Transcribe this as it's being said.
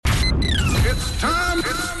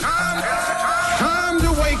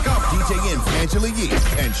Angela Yee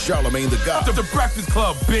and Charlamagne the God. The Breakfast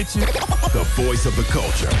Club, bitches. The voice of the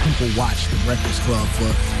culture. People watch The Breakfast Club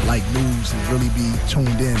for, like, news and really be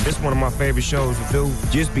tuned in. It's one of my favorite shows to do.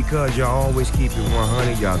 Just because y'all always keep it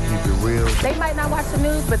 100, y'all keep it real. They might not watch the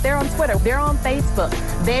news, but they're on Twitter. They're on Facebook.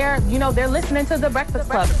 They're listening to The Breakfast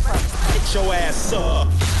Club. Get your ass up.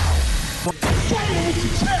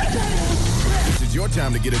 This is your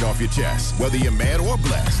time to get it off your chest, whether you're mad or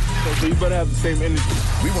blessed. So you better have the same energy.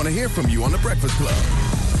 We want to hear from you on The Breakfast Club.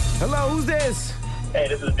 Hello, who's this? Hey,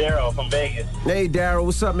 this is Daryl from Vegas. Hey, Daryl,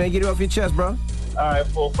 what's up, man? Get it off your chest, bro. All right,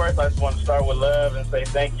 well, first I just want to start with love and say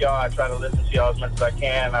thank y'all. I try to listen to y'all as much as I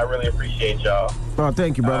can. I really appreciate y'all. Oh,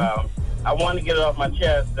 thank you, brother. I want to get it off my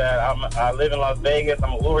chest that I live in Las Vegas.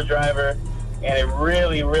 I'm an Uber driver, and it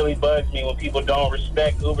really, really bugs me when people don't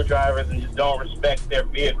respect Uber drivers and just don't respect their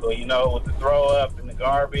vehicle, you know, with the throw up and the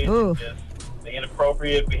garbage and just the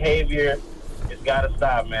inappropriate behavior. It's got to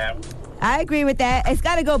stop, man. I agree with that. It's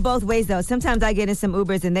got to go both ways, though. Sometimes I get in some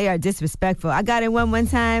Ubers, and they are disrespectful. I got in one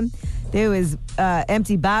time. There was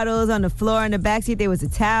empty bottles on the floor in the backseat. There was a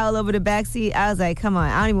towel over the backseat. I was like, come on,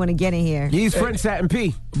 I don't even want to get in here. He's front sat and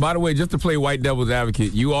pee. By the way, just to play white devil's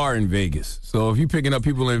advocate, you are in Vegas. So if you're picking up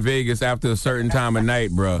people in Vegas after a certain time of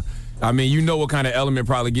night, bro, I mean, you know what kind of element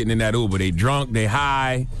probably getting in that Uber. They drunk, they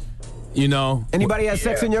high, you know. Anybody have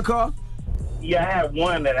sex in your car? Yeah, I have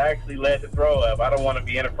one that actually led to throw up. I don't want to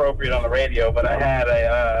be inappropriate on the radio, but I had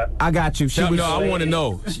a... I got you. I want to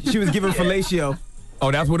know. She was giving fellatio.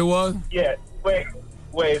 Oh, that's what it was? Yeah. Wait.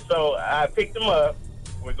 So I picked them up.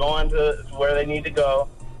 We're going to where they need to go.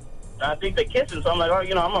 And I think they're kissing, so I'm like, oh,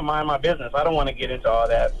 you know, I'm going to mind my business. I don't want to get into all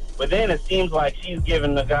that. But then it seems like she's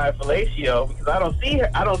giving the guy fellatio because I don't see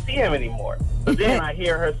her. I don't see him anymore. But then I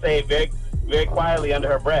hear her say very, very quietly under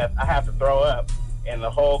her breath, I have to throw up. And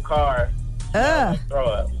the whole car... throw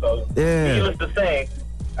up. So, needless to say,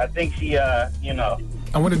 I think she, you know.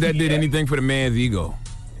 I wonder if that did anything for the man's ego.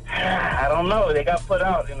 I don't know. They got put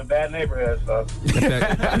out in a bad neighborhood, so.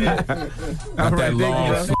 That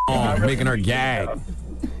long song, making her gag.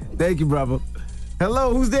 Thank you, brother.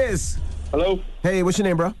 Hello, who's this? Hello. Hey, what's your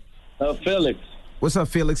name, bro? Felix. What's up,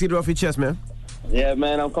 Felix? Get it off your chest, man. Yeah,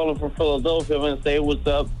 man, I'm calling from Philadelphia. I'm going to say what's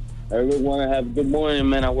up. Everyone have a good morning,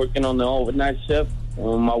 man. I'm working on the overnight shift.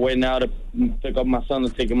 On my way now to pick up my son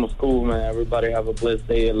and take him to school, man. Everybody have a blessed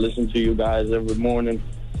day and listen to you guys every morning.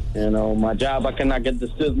 You know, my job, I cannot get the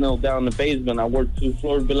signal down the basement. I work 2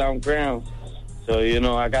 floors below ground. So, you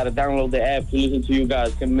know, I got to download the app to listen to you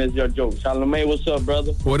guys. Can miss your jokes. Charlamagne, what's up,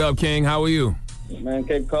 brother? What up, King? How are you? Man,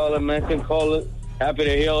 can call it, man. Can call it. Happy to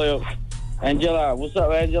hear you. Angela, what's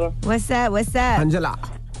up, Angela? What's up? Angela.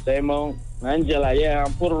 Same on. Angela, yeah,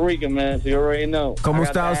 I'm Puerto Rican, man, so you already know. ¿Cómo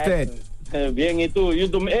está usted? Bien, y tú?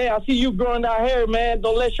 Hey, I see you growing that hair, man.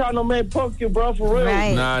 Don't let Charlamagne punk you, bro, for real.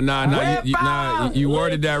 Right. Nah. You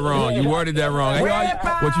worded that wrong. Hey,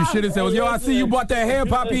 what you should have said was, yo, I see you bought that hair,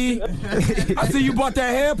 Poppy. I see you bought that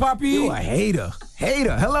hair, Poppy. You a hater.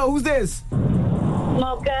 Hello, who's this?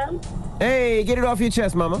 Mocha. Hey, get it off your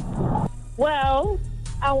chest, mama. Well,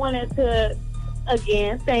 I wanted to,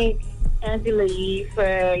 again, thank Angela Yee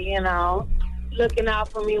for, you know, looking out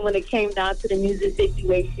for me when it came down to the music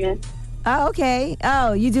situation. Oh, okay.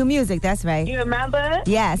 Oh, you do music. That's right. You remember?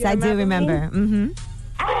 Yes, I do remember. Mm-hmm.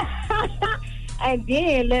 And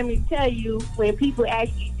then, let me tell you, when people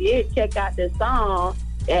actually did check out the song,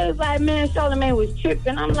 it was like, man, Charlamagne was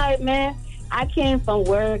tripping. I'm like, man, I came from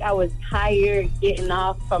work. I was tired getting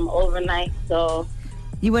off from overnight. So,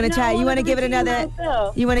 you want to try? You want to give it another?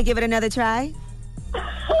 You want to give it another try?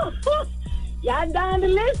 Y'all down to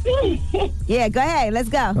listen? Yeah, go ahead. Let's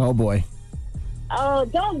go. Oh, boy. Oh,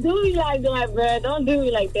 don't do me like that, bro. Don't do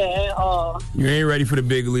me like that at all. You ain't ready for the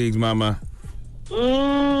big leagues, mama.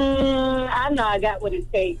 I know I got what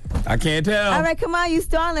it takes. I can't tell. All right, come on. You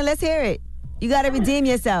stalling. Let's hear it. You got to redeem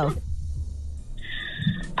yourself.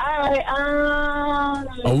 All right.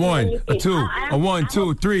 A 1, a 2, a 1,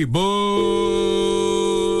 2, 3. Boo!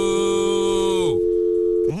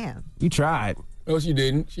 Damn. You tried. No, she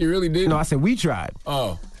didn't. She really didn't. No, I said we tried.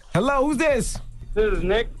 Oh. Hello, who's this? This is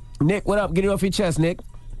Nick. Nick, what up? Get it off your chest, Nick.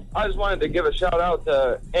 I just wanted to give a shout out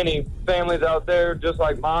to any families out there just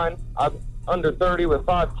like mine. I'm under 30 with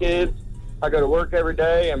 5 kids. I go to work every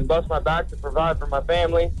day and bust my back to provide for my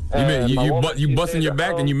family. You busting your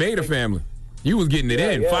back and you made a family. You was getting it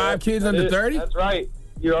in. 5 kids under 30? That's right.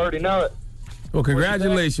 You already know it. Well,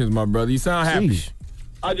 congratulations, my brother. You sound happy. Sheesh.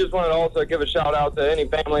 I just wanted to also give a shout out to any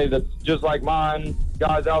family that's just like mine.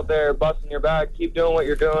 Guys out there busting your back. Keep doing what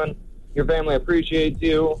you're doing. your family appreciates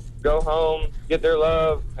you. Go home, get their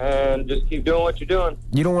love, and just keep doing what you're doing.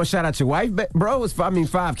 You don't want to shout out your wife, bro? It's 5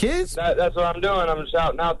 kids? That's what I'm doing. I'm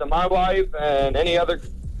shouting out to my wife and any other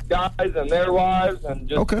guys and their wives, and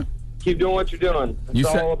just keep doing what you're doing. It's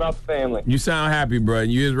all about the family. You sound happy, bro.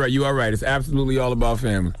 You are right. It's absolutely all about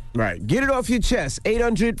family. Right. Get it off your chest.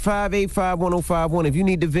 800-585-1051. If you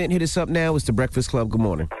need to vent, hit us up now. It's The Breakfast Club. Good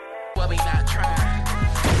morning. Well, we not trying.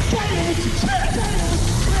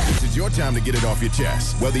 It's your time to get it off your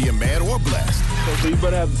chest, whether you're mad or blessed. So you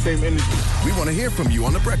better have the same energy. We want to hear from you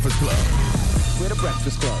on The Breakfast Club. We're The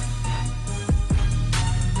Breakfast Club.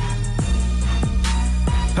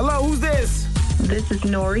 Hello, who's this? This is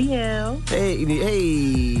L'Oreal. Hey,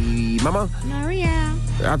 Mama. L'Oreal.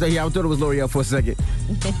 I thought it was L'Oreal for a second.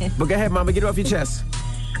 But go ahead, Mama. Get it off your chest.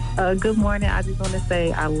 Good morning. I just want to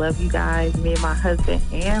say I love you guys. Me and my husband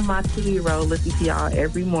and my 2-year-old listen to y'all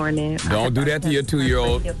every morning. Don't do that to your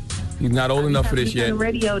 2-year-old. He's not old enough for this yet. Turn the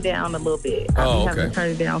radio down a little bit. Oh, I have to turn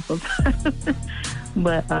it down sometimes.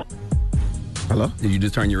 But hello? Did you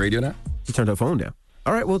just turn your radio down? She turned her phone down.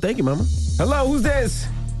 All right. Well, thank you, Mama. Hello. Who's this?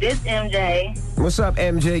 This MJ. What's up,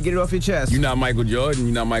 MJ? Get it off your chest. You're not Michael Jordan.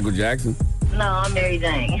 You're not Michael Jackson. No, I'm Mary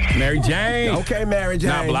Jane. Mary Jane. Okay, Mary Jane.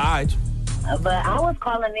 Not Blige. But I was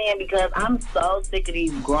calling in because I'm so sick of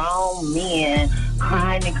these grown men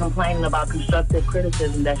crying and complaining about constructive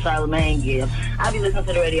criticism that Charlamagne gives. I be listening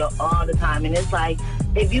to the radio all the time, and it's like,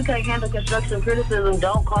 if you can't handle constructive criticism,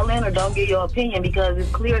 don't call in or don't give your opinion, because it's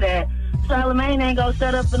clear that Charlamagne ain't gonna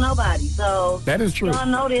set up for nobody. So that is true. Y'all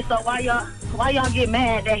know this, so why y'all get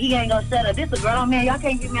mad that he ain't gonna set up? This a grown man. Y'all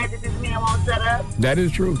can't get mad that this man won't set up. That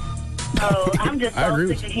is true. So I'm just so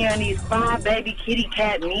sick of hearing these crying baby kitty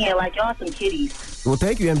cat men. Like, y'all some kitties. Well,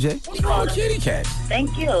 thank you, MJ. What's wrong with kitty cats?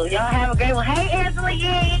 Thank you. Y'all have a great one. Hey, Angela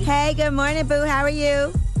Yee. Hey, good morning, boo. How are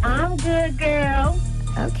you? I'm good, girl.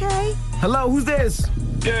 Okay. Hello, who's this?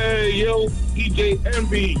 Hey, yo, EJ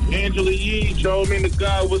Envy, Angela Yee, Charlamagne the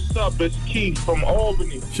Guy, what's up? It's Keith from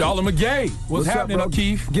Albany. Charlamagne McGay. What's happening up,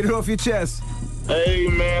 Keith? Get it off your chest. Hey,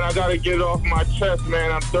 man, I got to get it off my chest,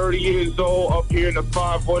 man. I'm 30 years old up here in the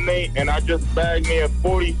 518, and I just bagged me a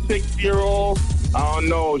 46-year-old. I don't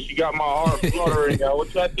know. She got my heart fluttering.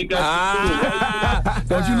 What y'all think I should do?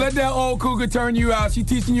 Don't you let that old cougar turn you out. She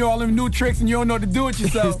teaching you all them new tricks, and you don't know what to do with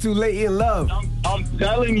yourself. It's too late in love. I'm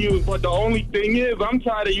telling you, but the only thing is, I'm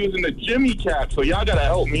tired of using the Jimmy cap, so y'all got to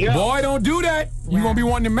help me out. Boy, don't do that. You're going to be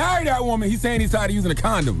wanting to marry that woman. He's saying he's tired of using a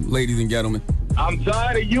condom, ladies and gentlemen. I'm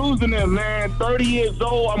tired of using it, man. 30 years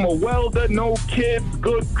old. I'm a welder, no kids,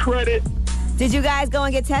 good credit. Did you guys go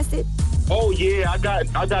and get tested? Oh, yeah. I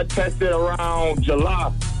got tested around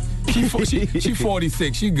July. She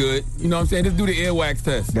 46. She good. You know what I'm saying? Just do the earwax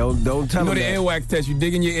test. Don't tell her. You know the that. earwax test. You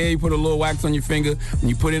dig in your ear, you put a little wax on your finger, and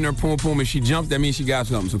you put in her poom poom, and she jumps. That means she got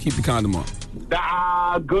something. So keep the condom on.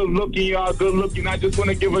 Good looking, y'all. Good looking. I just want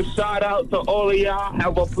to give a shout out to all of y'all.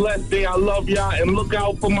 Have a blessed day. I love y'all. And look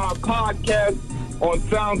out for my podcast on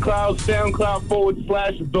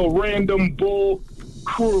SoundCloud/The Random Bull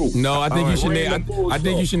Crew. No, I think you should name. I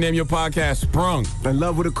think you should name your podcast "Sprung." In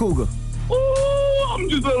love with a cougar. Ooh, I'm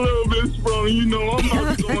just a little bit sprung, you know. I'm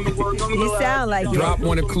not going to work. You sound like you. Drop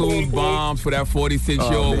one of Clue's bombs for that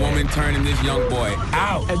 46-year-old woman turning this young boy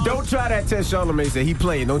out. And don't try that test. Charlamagne said he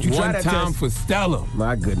playing. Don't you try that test. One time for Stella.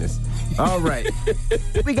 My goodness. All right.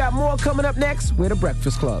 We got more coming up next. We're The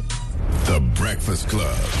Breakfast Club. The Breakfast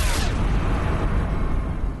Club.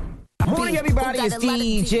 Morning, everybody. It's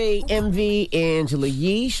DJ MV, Angela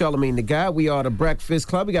Yee, Charlamagne the Guy. We are The Breakfast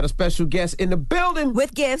Club. We got a special guest in the building.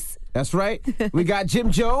 With gifts. That's right. We got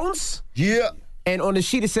Jim Jones. Yeah. And on the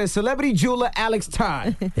sheet it says Celebrity Jeweler Alex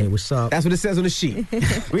Todd. Hey, what's up? That's what it says on the sheet.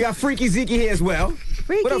 We got Freaky Zeke here as well.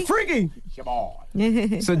 Freaky. What up, Freaky? Come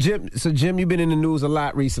on. So Jim, you've been in the news a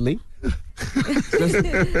lot recently.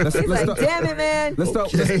 Let's start, damn it, man. Let's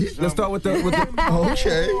start with the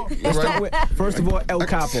okay. Let's start with, first of all, El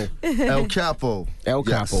Capo. El Capo. El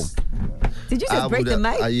Capo. Yes. Did you just break the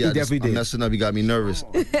mic? Yeah, he definitely did. I'm messing up. You got me nervous.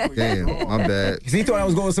 Damn, my bad. Because he thought I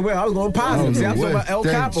was going somewhere. I was going positive. See, I'm talking about El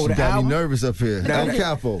Capo. You got me nervous up here. El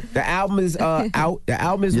Capo. The album is out. The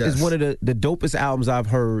album is one of the dopest albums I've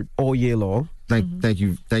heard all year long. Thank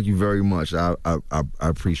you very much. I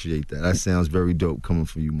appreciate that. That sounds very dope coming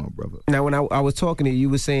from you, my brother. Now, when I was talking to you, you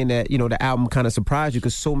were saying that the album kind of surprised you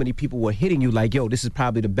because so many people were hitting you like, "Yo, this is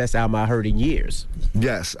probably the best album I heard in years."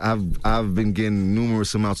 Yes, I've been getting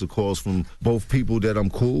numerous amounts of calls from both people that I'm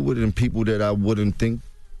cool with and people that I wouldn't think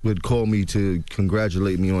would call me to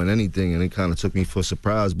congratulate me on anything, and it kind of took me for a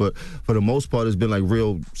surprise. But for the most part, it's been like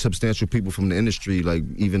real substantial people from the industry, like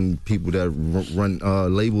even people that run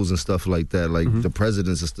labels and stuff like that, like the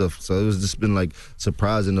presidents and stuff. So it was just been like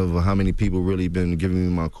surprising of how many people really been giving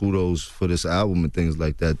me my kudos for this album and things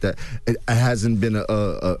like that. That it hasn't been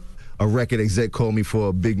a record exec call me for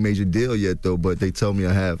a big major deal yet, though, but they tell me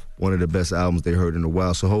I have one of the best albums they heard in a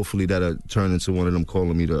while. So hopefully that'll turn into one of them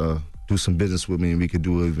calling me to do some business with me, and we could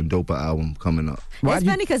do an even doper album coming up. It's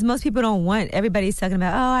funny because most people don't want, everybody's talking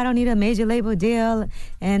about, oh, I don't need a major label deal,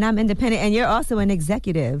 and I'm independent, and you're also an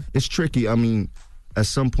executive. It's tricky. I mean, at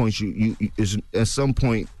some point, at some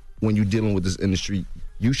point when you're dealing with this industry,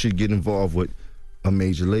 you should get involved with a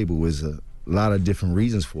major label. There's a lot of different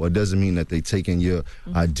reasons for it. It doesn't mean that they taking your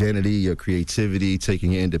identity, your creativity,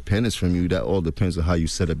 taking your independence from you. That all depends on how you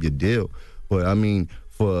set up your deal. But I mean,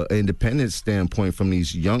 for an independent standpoint from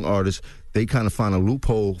these young artists, they kind of find a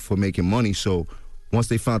loophole for making money. So once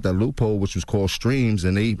they found that loophole, which was called streams,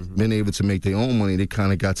 and they've been able to make their own money, they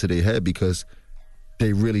kind of got to their head because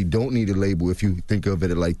they really don't need a label if you think of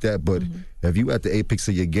it like that. But if you at the apex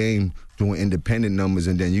of your game doing independent numbers,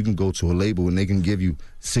 and then you can go to a label and they can give you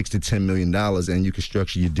 $6 to $10 million, and you can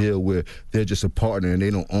structure your deal where they're just a partner and they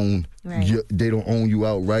don't own they don't own you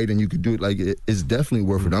outright, and you could do it like it's definitely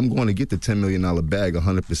worth it. I'm going to get the $10 million bag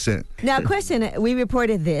 100%. Now, question: we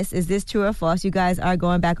reported this. Is this true or false? You guys are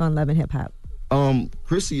going back on Love and Hip Hop.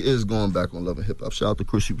 Chrissy is going back on Love and Hip Hop. Shout out to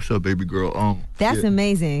Chrissy. What's up, baby girl? That's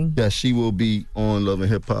amazing. Yeah, she will be on Love and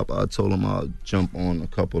Hip Hop. I told him I'll jump on a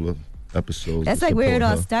couple of episodes. That's like where it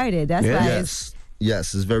all started. That's why.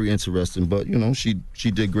 Yes, it's very interesting. But, you know, she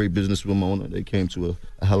did great business with Mona. They came to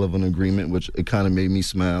a hell of an agreement, which it kind of made me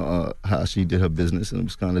smile how she did her business, and it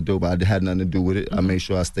was kind of dope. I had nothing to do with it. I made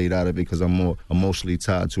sure I stayed out of it because I'm more emotionally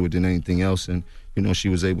tied to it than anything else. And, you know, she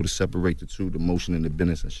was able to separate the two, the motion and the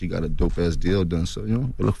business, and she got a dope-ass deal done. So, you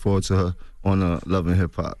know, I look forward to her on Love and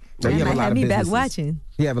Hip Hop. So you have a lot of businesses. Back watching.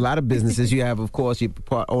 You have a lot of businesses. You have, of course, you're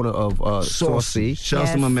part owner of Saucy. Shout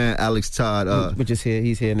out to my man Alex Todd. Which is here.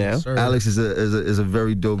 He's here now. Yes, Alex is a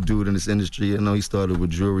very dope dude in this industry. I know he started with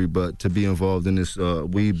jewelry, but to be involved in this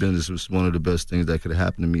weed business was one of the best things that could have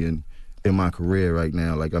happened to me in my career right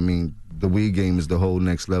now. Like, I mean, the weed game is the whole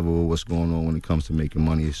next level of what's going on when it comes to making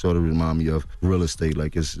money. It sort of reminds me of real estate.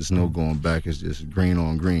 Like, it's no going back. It's just green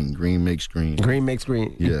on green. Green makes green. Green makes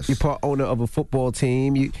green. Yes. You're part owner of a football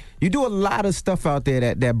team. You do a lot of stuff out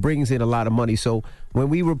there that brings in a lot of money. So when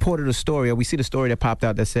we reported a story, or we see the story that popped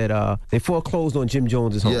out that said they foreclosed on Jim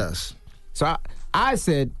Jones' home. Yes. So I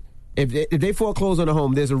said, if they foreclose on a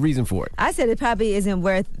home, there's a reason for it. I said it probably isn't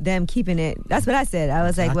worth them keeping it. That's what I said. I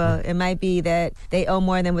was like, well, it might be that they owe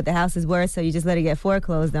more than what the house is worth, so you just let it get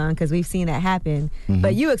foreclosed on, because we've seen that happen.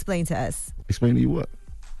 But you explain to us. Explain to you what?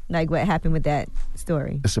 Like what happened with that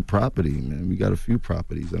story. It's a property, man. We got a few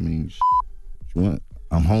properties. I mean, what you want?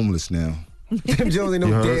 I'm homeless now. Jim Jones ain't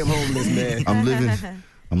no damn homeless, man.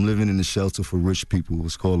 I'm living in a shelter for rich people.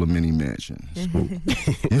 It's called a mini mansion. It's cool.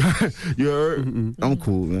 You heard? I'm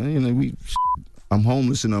cool, man. You know, I'm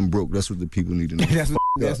homeless and I'm broke. That's what the people need to know.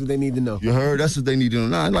 That's what they need to know. You heard? That's what they need to know.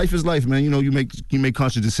 Nah, life is life, man. You know, you make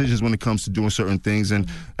conscious decisions when it comes to doing certain things. And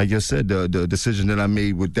like I said, the decision that I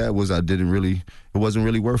made with that was it wasn't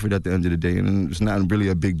really worth it at the end of the day. And it's not really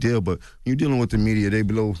a big deal. But you're dealing with the media, they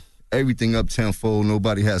blow everything up tenfold.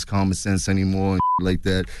 Nobody has common sense anymore and like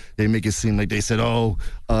that. They make it seem like they said,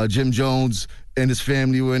 Jim Jones and his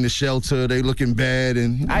family were in the shelter. They looking bad,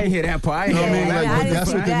 and I didn't hear that part.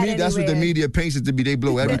 That's what the media paints it to be. They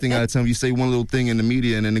blow everything out of time. You say one little thing in the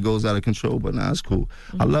media, and then it goes out of control. But nah, it's cool.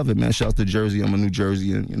 I love it, man. Shout out to Jersey. I'm a New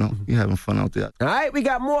Jersey, and you know, we having fun out there. All right, we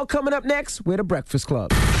got more coming up next. We're the Breakfast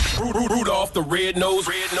Club. Rudolph the red-nosed.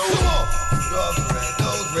 Rudolph the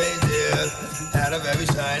red-nosed reindeer had a very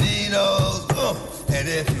shiny nose. And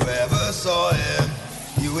if you ever saw him,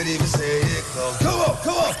 you would even say it close.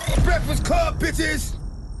 Come on, Breakfast Club, bitches.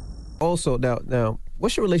 Also, now,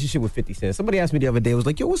 what's your relationship with 50 Cent? Somebody asked me the other day, was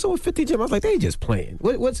like, yo, what's up with 50 Jim? I was like, they just playing.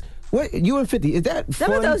 What, you and 50, is that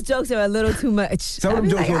Some of those jokes are a little too much. Some of them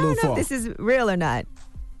jokes are a little far. I don't know if this is real or not.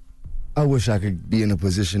 I wish I could be in a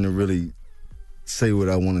position to really say what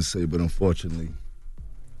I want to say, but unfortunately,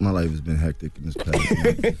 my life has been hectic in this past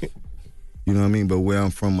month. You know what I mean? But where I'm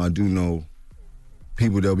from, I do know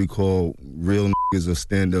people that we call real niggas or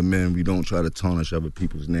stand-up men. We don't try to tarnish other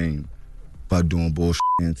people's name by doing bullshit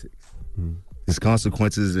antics. There's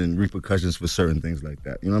consequences and repercussions for certain things like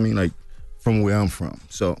that. You know what I mean? Like, from where I'm from.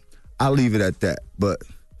 So I'll leave it at that. But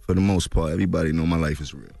for the most part, everybody know my life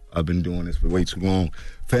is real. I've been doing this for way too long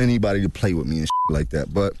for anybody to play with me and like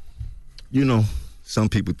that. But, you know, some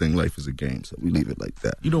people think life is a game, so we leave it like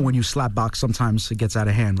that. You know, when you slap box, sometimes it gets out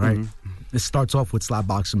of hand, right? It starts off with slap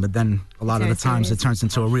boxing, but then a lot of the times it turns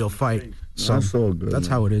into a real fight. So That's all good. that's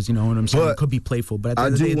man. how it is. You know what I'm saying? But It could be playful, but at the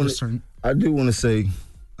end of the day, there's certain. I do want to say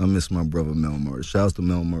I miss my brother Mel Murder. Shouts to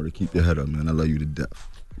Mel Murder. Keep your head up, man. I love you to death.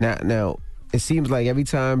 Now, it seems like every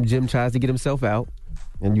time Jim tries to get himself out,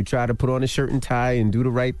 and you try to put on a shirt and tie and do the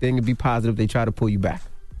right thing and be positive, they try to pull you back.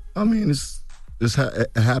 I mean, it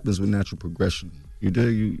happens with natural progression. You're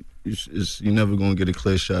never going to get a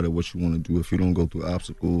clear shot at what you want to do if you don't go through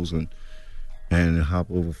obstacles and hop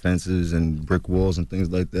over fences and brick walls and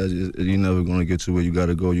things like that. You're never going to get to where you got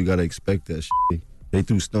to go. You got to expect that shit. They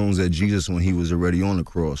threw stones at Jesus when he was already on the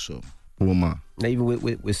cross, so who am I? Now, even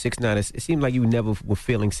with 6ix9ine, it seemed like you never were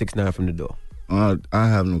feeling 6ix9ine from the door. I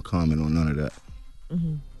have no comment on none of that.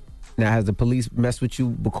 Mm-hmm. Now, has the police messed with you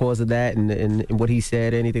because of that and what he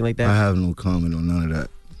said, anything like that? I have no comment on none of that.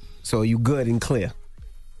 So you good and clear?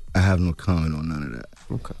 I have no comment on none of that.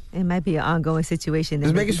 Okay. It might be an ongoing situation.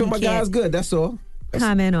 Just making sure my guy's good, that's all.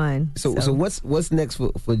 Comment on. So what's next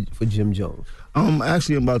for Jim Jones? I'm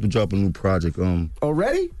about to drop a new project.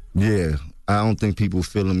 Already? Yeah. I don't think people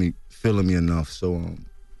feeling me enough. So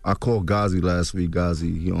I called Ghazi last week.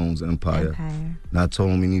 Ghazi, he owns Empire. And I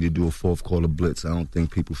told him we need to do a fourth quarter blitz. I don't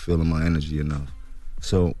think people feeling my energy enough.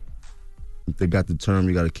 So if they got the term,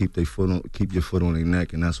 you got to keep your foot on their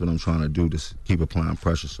neck, and that's what I'm trying to do, to keep applying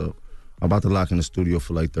pressure. So I'm about to lock in the studio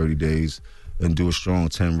for like 30 days and do a strong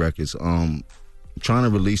 10 records. Trying to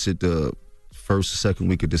release it the first or second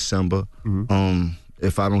week of December.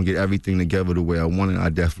 If I don't get everything together the way I want it, I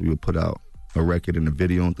definitely would put out a record and a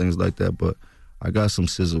video and things like that. But I got some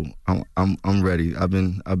sizzle. I'm ready. I've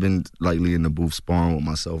been lightly in the booth sparring with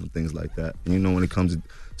myself and things like that. And, you know, when it comes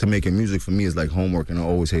to making music, for me, it's like homework, and I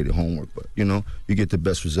always hated homework. But, you know, you get the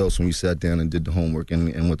best results when you sat down and did the homework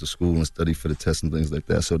and went to school and studied for the tests and things like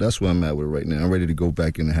that. So that's where I'm at with it right now. I'm ready to go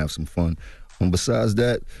back in and have some fun. And besides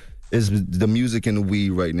that, it's the music and the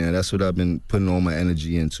weed right now. That's what I've been putting all my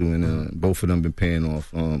energy into, and both of them been paying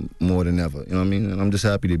off more than ever. You know what I mean? And I'm just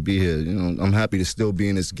happy to be here. You know, I'm happy to still be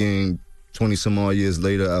in this game 20-some odd years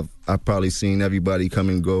later. I've probably seen everybody come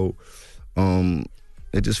and go.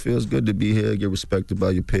 It just feels good to be here, get respected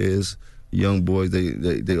by your peers. Young boys,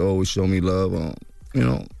 they always show me love. You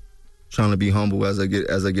know, trying to be humble as I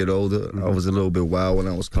get older. I was a little bit wild when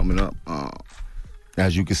I was coming up.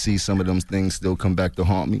 As you can see, some of them things still come back to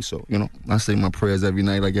haunt me. So, you know, I say my prayers every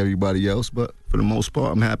night like everybody else. But for the most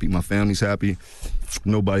part, I'm happy. My family's happy.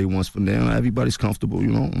 Nobody wants from them. Everybody's comfortable, you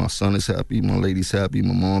know. My son is happy. My lady's happy.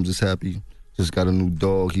 My mom's is happy. Just got a new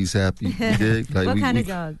dog. He's happy. You dig? Like, what kind of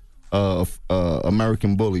dog?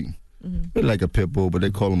 American Bully. They're like a pit bull, but they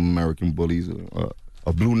call them American Bullies.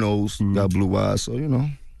 A blue nose, got blue eyes. So, you know.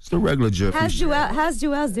 It's the regular Jeffrey. How's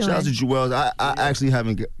Joel's doing? Shout out to Joel's. I actually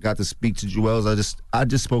haven't got to speak to Joel's. I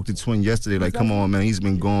just spoke to Twin yesterday. Like, come on, man. He's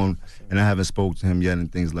been gone, and I haven't spoke to him yet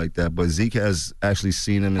and things like that. But Zeke has actually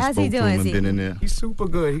seen him and spoke to him and been in there. He's super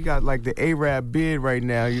good. He got like the A-Rap beard right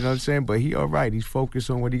now, you know what I'm saying? But he all right. He's focused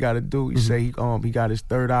on what he got to do. He say he got his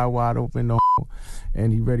third eye wide open,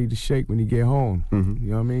 and he ready to shake when he get home. You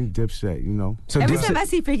know what I mean? Dipset, you know. So every time I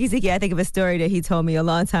see Freaky Zeke, I think of a story that he told me a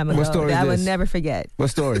long time ago What story that I is will this? never forget. What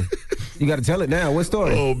story? You got to tell it now. What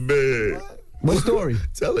story? Oh, man. What story?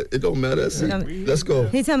 Tell it. It don't matter. Let's go.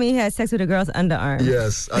 He told me he had sex with a girl's underarm.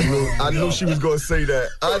 Yes, I knew she was going to say that.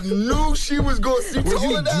 I knew she was going to say that. Was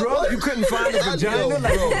you drunk? You couldn't find a vagina?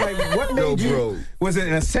 Like, what made you? Was it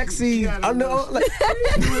a sexy underarm? Like,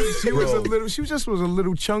 she was a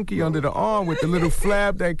little chunky under the arm with the little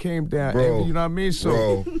flab that came down. Bro, you know what I mean?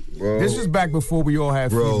 So this was back before we all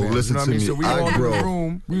had Bro, females. listen You know what to I mean? me. So we all in the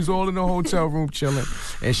room. We was all in the hotel room chilling,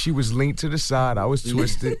 and she was leaned to the side. I was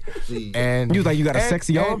twisted, and you was like, you got a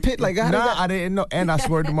sexy armpit? Like, I didn't know. And I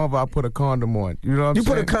swear to mother, I put a condom on. You know what I'm You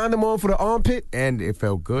saying? put a condom on for the armpit? And it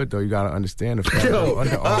felt good, though. You got to understand the fact. Yo, all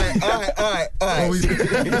right.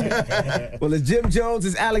 Well, it's Jim Jones,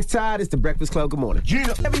 it's Alex Todd, it's The Breakfast Club. Good morning.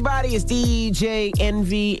 Everybody, it's DJ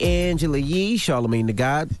Envy, Angela Yee, Charlamagne the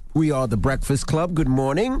God. We are The Breakfast Club. Good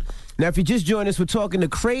morning. Now, if you just joined us, we're talking the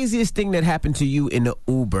craziest thing that happened to you in the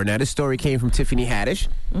Uber. Now, this story came from Tiffany Haddish.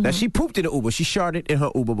 Now, she pooped in the Uber. She sharted in her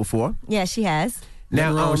Uber before. Yeah, she has.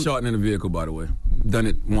 Now, I was sharting in a vehicle, by the way. Done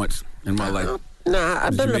it once in my life. Nah,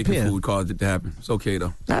 I've done it up Jamaican here. food caused it to happen. It's okay,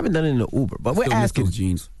 though. I haven't done it in the Uber, but we're Still miss asking. those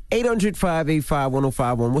jeans.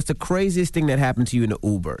 800-585-1051. What's the craziest thing that happened to you in the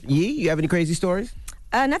Uber? Yee, you have any crazy stories?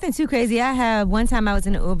 Nothing too crazy. I have one time I was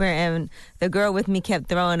in the Uber and the girl with me kept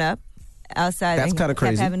throwing up outside. That's and kinda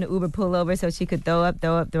crazy. Kept having the Uber pull over so she could throw up.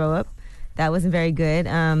 That wasn't very good.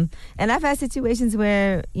 And I've had situations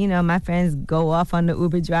where, you know, my friends go off on the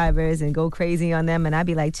Uber drivers and go crazy on them, and I'd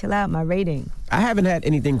be like, chill out, my rating. I haven't had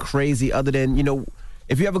anything crazy other than, you know,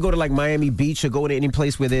 if you ever go to like Miami Beach or go to any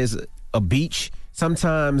place where there's a beach,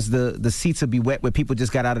 sometimes the seats will be wet where people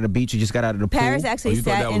just got out of the beach or just got out of the pool. Paris actually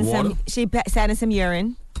sat in some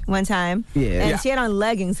urine one time. Yeah. And she had on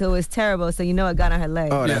leggings, so it was terrible. So you know it got on her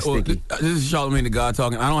leg. Oh, that's sticky. This is Charlamagne the God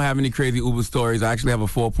talking. I don't have any crazy Uber stories. I actually have a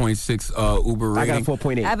 4.6 Uber rating. I got a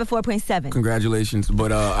 4.8. I have a 4.7. Congratulations.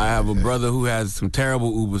 But I have a brother who has some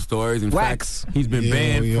terrible Uber stories. In Wax. fact, he's been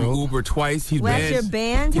banned from Uber twice. He's Wax, banned. you're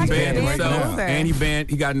banned? He's How banned you banned himself. Uber? And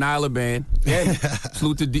he got Nyla banned.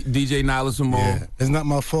 Salute to DJ Nyla Simone. Yeah. It's not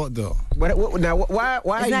my fault, though. Why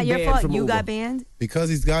It's not your fault you Uber? got banned? Because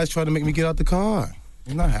these guys try to make me get out the car.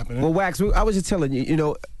 It's not happening. Well, Wax, I was just telling you, you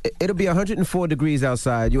know, it'll be 104 degrees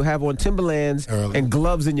outside. You'll have on Timberlands and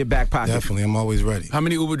gloves in your back pocket. Definitely, I'm always ready. How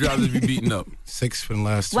many Uber drivers have you beaten up? 6 for the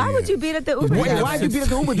last 2 Why years. would you beat up the Uber driver? Why did you beat up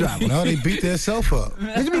the Uber driver? No, they beat themselves up.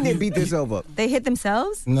 What do you mean they beat themselves up? They hit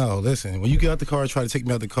themselves? No, listen. When you get out the car and try to take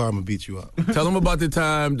me out the car, I'm going to beat you up. Tell them about the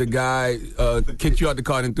time the guy kicked you out the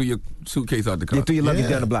car and threw your suitcase out the car. They threw your luggage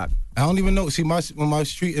down the block. I don't even know. See, my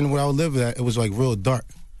street and where I live at, it was like real dark.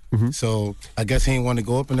 So I guess he didn't want to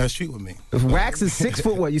go up in that street with me. Wax is 6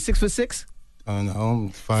 foot what? You 6'6"? No, I'm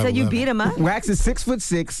 5'11". So you beat him up? Wax is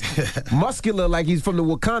 6'6", muscular like he's from the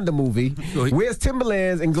Wakanda movie. Wears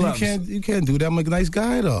Timberlands and gloves. You can't do that. I'm a nice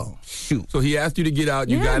guy though. Shoot. So he asked you to get out.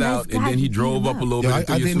 You got out, and then he drove up a little bit and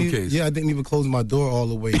threw your suitcase. I didn't even close my door all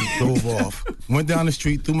the way. He drove off. Went down the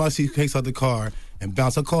street, threw my suitcase out the car, and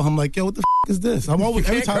bounced. I call him like, yo, what the is this? I'm always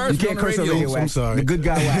you can't curse over here, Wax. I'm sorry. The good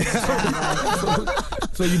guy Wax.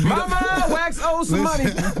 So you beat Mama, Wax owes some money.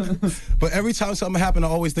 But every time something happened, I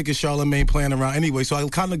always think it's Charlamagne playing around anyway. So I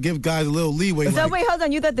kind of give guys a little leeway. So wait, hold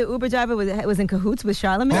on. You thought the Uber driver was in cahoots with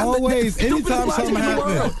Charlamagne? Always.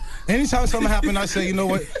 Anytime something happened, I say, you know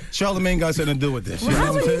what? Charlamagne got something to do with this. Well,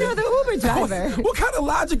 how would you know the Uber driver? What kind of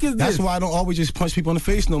logic is this? That's why I don't always just punch people in the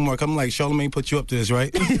face no more. I'm like, Charlamagne put you up to this,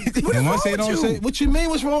 right? And once they don't say, what you mean?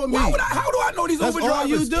 What's wrong with me? How do I know these That's Uber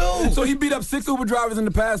drivers? all you do. So he beat up 6 Uber drivers in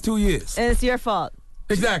the past 2 years. And it's your fault.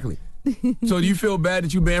 Exactly. So do you feel bad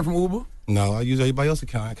that you banned from Uber? No, I use everybody else's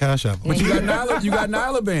account. Cash App. But you got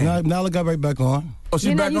Nyla banned. Nyla got right back on. Oh,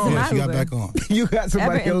 she's back on? Yeah, she got back on. You got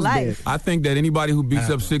somebody else banned. I think that anybody who beats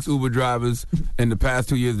up 6 Uber drivers in the past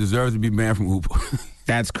 2 years deserves to be banned from Uber.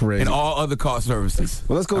 That's crazy. And all other car services.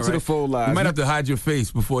 Well, let's go to the phone line. You might have to hide your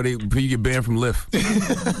face before you get banned from Lyft.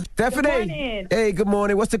 Stephanie. Good morning. Hey, good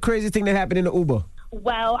morning. What's the craziest thing that happened in the Uber?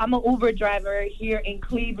 Well, I'm an Uber driver here in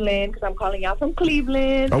Cleveland because I'm calling y'all from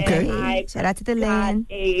Cleveland. Okay. And Shout out to the land.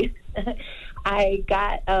 I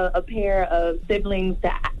got a pair of siblings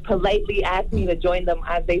that politely asked me to join them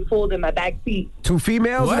as they fooled in my back seat. 2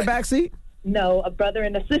 females in the back seat? No, a brother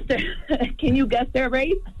and a sister. Can you guess their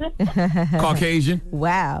race? Caucasian.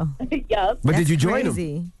 Wow. Yup. But did you join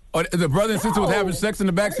them? Oh, the brother and sister was having sex in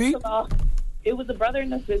the back seat? It was a brother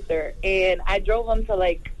and a sister, and I drove them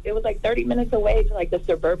to it was 30 minutes away to the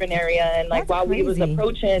suburban area, and while we was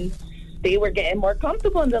approaching, they were getting more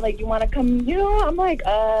comfortable, and they're like, you want to come, I'm like,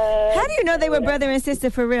 How do you know they were brother and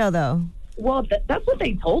sister for real, though? Well, that's what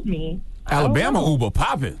they told me. Alabama Uber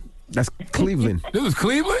popping. That's Cleveland. This was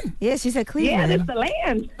Cleveland? Yeah, she said Yeah, Cleveland. it's the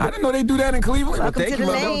land. I didn't know they do that in Cleveland. Welcome to the That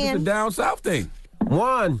was just land. a down south thing.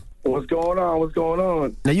 Juan. What's going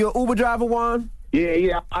on? Now, you an Uber driver, Juan?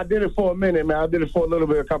 Yeah. I did it for a minute, man. I did it for a little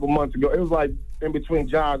bit a couple months ago. It was in between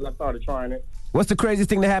jobs I started trying it. What's the craziest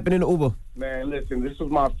thing that happened in the Uber? Man, listen, this was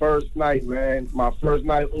my first night, man. My first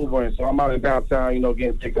night Ubering. So I'm out in downtown,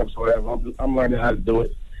 getting pickups or whatever. I'm learning how to do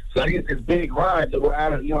it. So I get this big ride to go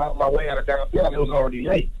out of my way out of downtown. It was already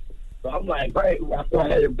late. So I'm like, right, after I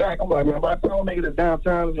headed back, I'm like, man, by the time I make it to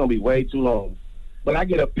downtown, it's going to be way too long. But I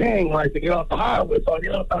get a ping, to get off the highway. So I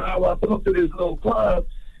get off the highway, I pull up to this little club.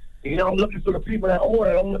 I'm looking for the people that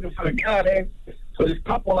ordered. I'm looking for the guy there. So this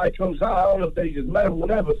couple comes out. I don't know if they just met him or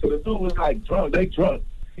whatever. So the dude was drunk. They drunk.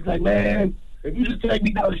 He's like, man, if you just take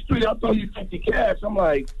me down the street, I'll throw you 50 cash. I'm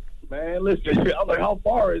like, man, listen. I'm like, how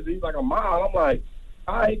far is it? He's like, a mile. I'm like,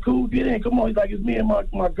 all right, cool, get in. Come on. He's like, it's me and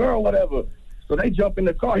my girl, whatever. So they jump in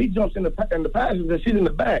the car. He jumps in the passenger. She's in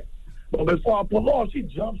the back. But before I pull off, she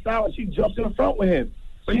jumps out and she jumps in the front with him.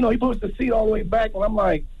 So, he puts the seat all the way back. And I'm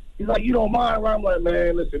like, he's like, you don't mind, right? I'm like,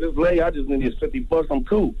 man, listen, this lady, I just need this $50. I'm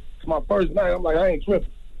cool. It's my first night. I'm like, I ain't tripping.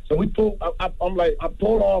 So we pull. I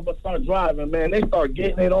pulled off. I started driving. Man, they start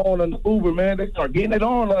getting it on the Uber. Man, they start getting it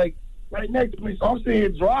on right next to me. So I'm sitting here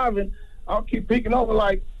driving. I'll keep picking over.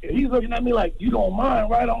 He's looking at me like, you don't mind,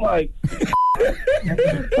 right? I'm like,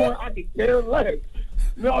 I can care less.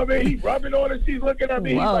 You know what I mean? He rubbing on her. She's looking at me.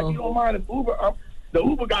 He's like, you don't mind if Uber? The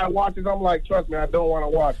Uber guy watches. I'm like, trust me, I don't want to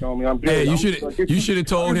watch, homie. I'm good. Hey, you should have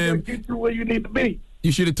told him. Get you where you need to be.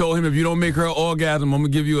 You should have told him, if you don't make her orgasm, I'm gonna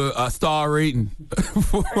give you a star rating.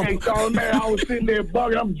 Hey, Charlie, man, I was sitting there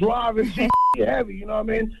bugging. I'm driving. She's heavy. You know what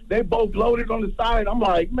I mean? They both loaded on the side. I'm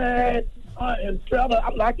like, man, and Trevor,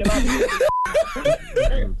 I'm not gonna here.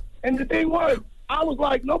 And the thing was, I was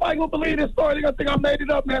like, nobody gonna believe this story. They're gonna think I made it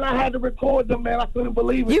up, man. I had to record them, man. I couldn't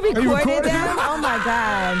believe it. You recorded them? Oh my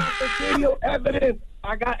God. Video evidence.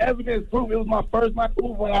 I got evidence proof. It was my first night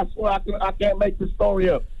Uber, and I swear I can't make this story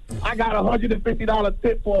up. I got a $150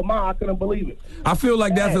 tip for a mile. I couldn't believe it. I feel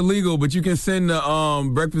like that's illegal, but you can send the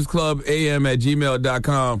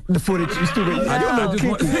breakfastclubam@gmail.com. The footage you stupid.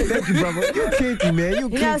 Thank you, brother. You're kinky,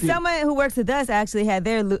 man. You know, someone who works with us actually had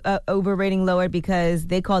their Uber rating lowered because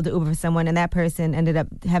they called the Uber for someone, and that person ended up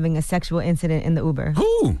having a sexual incident in the Uber.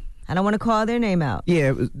 Who? I don't want to call their name out.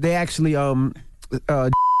 Yeah, they actually in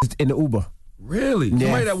the Uber. Really? Yeah.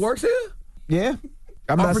 Somebody that works here? Yeah.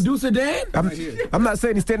 Our producer Dan? I'm not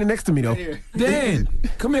saying he's standing next to me though. Dan,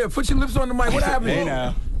 come here. Put your lips on the mic. What happened? Hey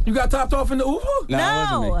now. You got topped off in the Uber? No,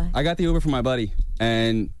 it wasn't me. I got the Uber from my buddy,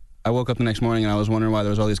 and I woke up the next morning and I was wondering why there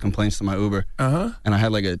was all these complaints to my Uber. And I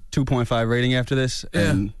had like a 2.5 rating after this,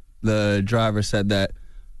 and the driver said that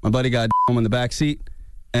my buddy got home in the back seat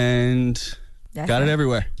and got it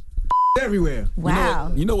everywhere. Everywhere.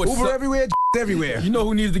 Wow. You know what? Uber everywhere, everywhere. You know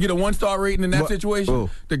who needs to get a 1-star rating in that situation? Who?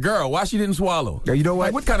 The girl. Why she didn't swallow? Yeah, you know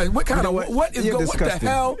what? Like, what the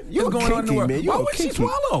hell is going on in the world? Man. Why would she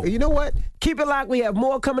swallow? You know what? Keep it locked. We have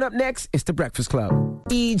more coming up next. It's The Breakfast Club.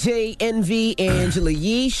 DJ Envy, Angela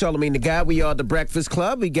Yee, Charlamagne the God. We are The Breakfast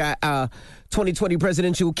Club. We got our 2020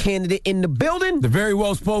 presidential candidate in the building. The very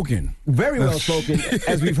well-spoken. Very well-spoken,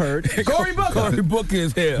 as we've heard. Cory Booker. Cory Booker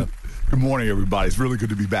is here. Good morning, everybody. It's really good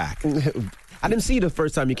to be back. I didn't see you the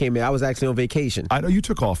first time you came in. I was actually on vacation. I know you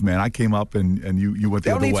took off, man. I came up and you went the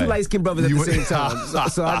They other way. don't need two light-skinned brothers at the same time.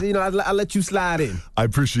 So I let you slide in. I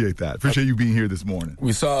appreciate that. Appreciate you being here this morning.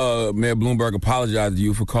 We saw Mayor Bloomberg apologize to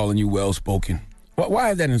you for calling you well-spoken.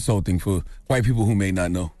 Why is that insulting for white people who may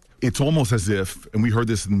not know? It's almost as if, and we heard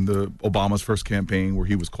this in the Obama's first campaign where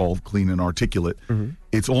he was called clean and articulate. Mm-hmm.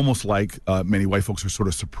 It's almost like many white folks are sort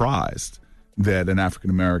of surprised that an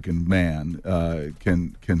African-American man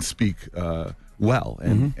can speak well,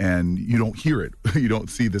 and you don't hear it. You don't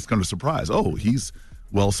see this kind of surprise. Oh, he's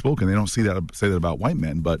well-spoken. They don't say that about white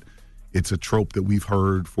men, but it's a trope that we've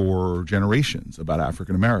heard for generations about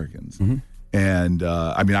African-Americans. Mm-hmm. And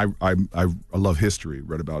I mean, I love history.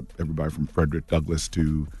 Read about everybody from Frederick Douglass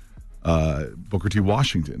to Booker T.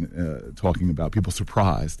 Washington, talking about people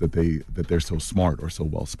surprised that they're so smart or so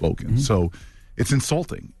well-spoken. Mm-hmm. So it's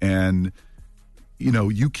insulting, and you know,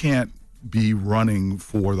 you can't be running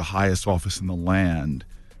for the highest office in the land.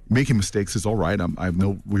 Making mistakes is all right. I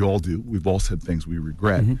know we all do. We've all said things we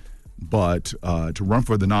regret. Mm-hmm. But to run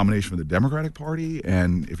for the nomination for the Democratic Party,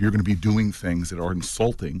 and if you're going to be doing things that are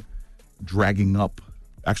insulting, dragging up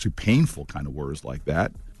actually painful kind of words like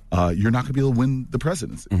that, you're not going to be able to win the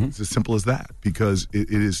presidency. Mm-hmm. It's as simple as that, because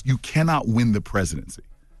it is, you cannot win the presidency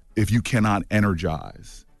if you cannot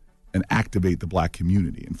energize and activate the black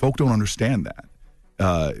community. And folk don't understand that.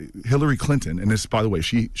 Hillary Clinton, and this, by the way,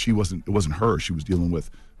 it wasn't her. She was dealing with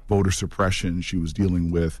voter suppression. She was dealing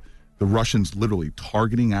with the Russians literally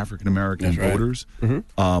targeting African-American voters. Mm-hmm.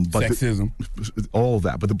 But sexism. All of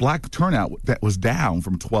that. But the black turnout that was down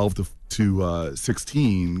from 12 to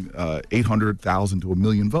 16, 800,000 to 1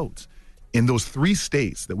 million votes. In those 3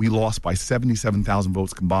 states that we lost by 77,000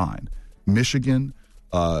 votes combined, Michigan,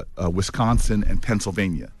 Wisconsin, and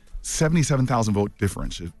Pennsylvania, 77,000 vote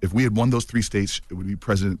difference. If we had won those 3 states, it would be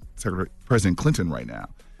President Clinton right now.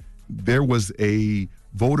 There was a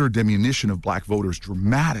voter diminution of black voters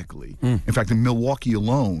dramatically. In fact, in Milwaukee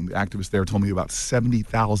alone, the activists there told me about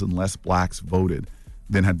 70,000 less blacks voted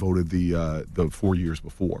than had voted the 4 years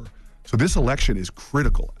before. So this election is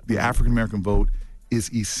critical. The African-American vote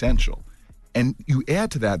is essential. And you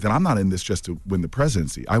add to that I'm not in this just to win the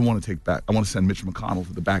presidency. I want to send Mitch McConnell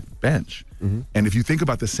to the back bench. Mm-hmm. And if you think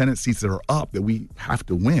about the Senate seats that are up that we have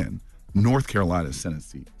to win, North Carolina's Senate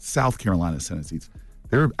seat, South Carolina's Senate seats,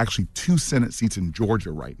 there are actually 2 Senate seats in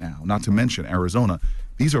Georgia right now, not to mention Arizona.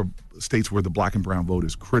 These are states where the black and brown vote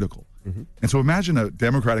is critical. Mm-hmm. And so imagine a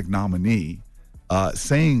Democratic nominee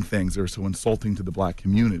saying things that are so insulting to the black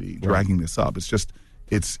community, dragging this up. It's just,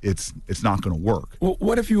 it's not going to work. Well,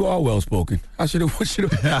 what if you are well-spoken? How should a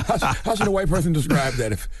white person describe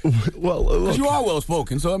that? Well, because you are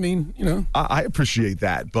well-spoken, so I mean, you know. I appreciate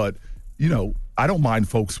that, but, you know, I don't mind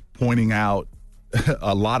folks pointing out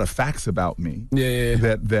a lot of facts about me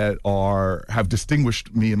that have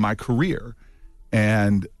distinguished me in my career.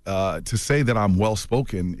 And to say that I'm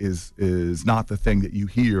well-spoken is not the thing that you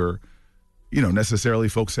hear, necessarily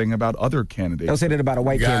folks saying about other candidates. Don't say that about a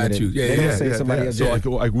white candidate. They don't say somebody else. So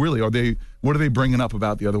like really, what are they bringing up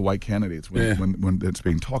about the other white candidates when it's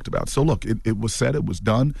being talked about? So look, it was said, it was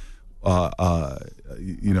done. Call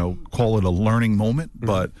it a learning moment,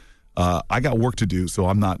 but I got work to do, so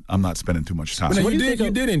I'm not spending too much time. But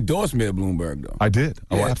you did endorse Mayor Bloomberg, though. I did.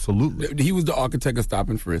 Oh, absolutely. He was the architect of stop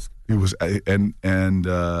and frisk. He was, and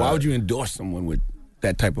why would you endorse someone with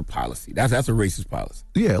that type of policy? That's a racist policy.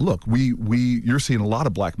 Yeah, look, you're seeing a lot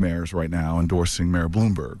of black mayors right now endorsing Mayor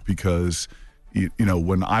Bloomberg because,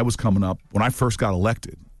 when I was coming up, when I first got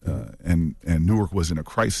elected, and Newark was in a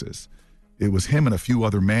crisis, it was him and a few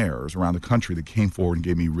other mayors around the country that came forward and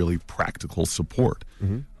gave me really practical support.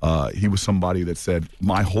 He was somebody that said,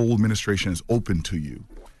 my whole administration is open to you.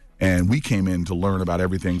 And we came in to learn about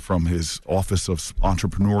everything from his Office of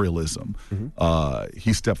Entrepreneurialism.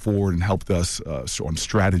 He stepped forward and helped us on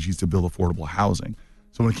strategies to build affordable housing.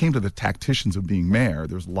 So when it came to the tacticians of being mayor,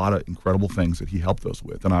 there's a lot of incredible things that he helped us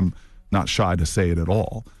with. And I'm not shy to say it at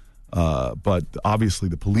all. But obviously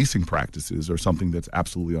the policing practices are something that's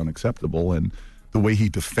absolutely unacceptable. And the way he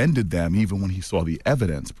defended them, even when he saw the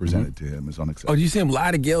evidence presented to him, is unacceptable. Oh, did you see him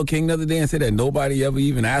lie to Gayle King the other day and say that nobody ever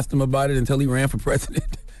even asked him about it until he ran for president?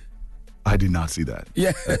 I did not see that.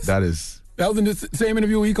 Yes. That was in the same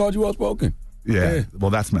interview where he called you outspoken. Yeah.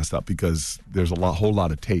 Well, that's messed up because there's whole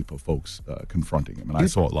lot of tape of folks confronting him, and I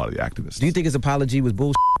saw a lot of the activists. Do you think his apology was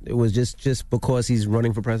bullshit? It was just because he's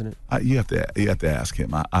running for president? You have to ask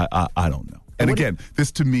him. I don't know. And again,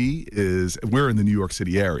 this to me is, we're in the New York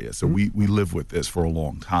City area, so we live with this for a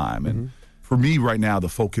long time. And for me right now, the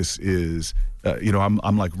focus is,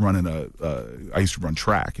 I'm like running I used to run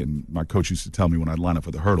track, and my coach used to tell me when I'd line up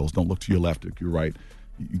for the hurdles, don't look to your left or your right.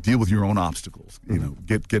 You deal with your own obstacles,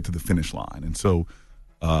 get to the finish line. And so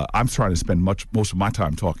I'm trying to spend most of my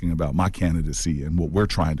time talking about my candidacy and what we're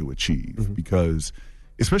trying to achieve, because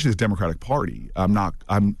especially as Democratic Party, I'm not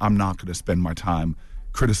going to spend my time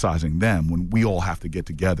criticizing them when we all have to get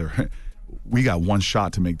together. We got one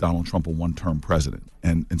shot to make Donald Trump a one-term president.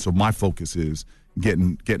 And so my focus is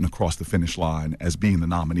getting across the finish line as being the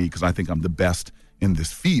nominee, because I think I'm the best in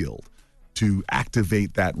this field to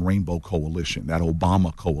activate that rainbow coalition, that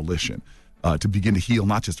Obama coalition, to begin to heal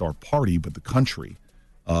not just our party, but the country,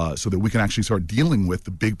 so that we can actually start dealing with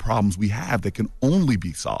the big problems we have that can only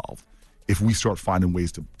be solved if we start finding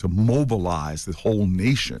ways to mobilize the whole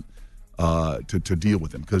nation to deal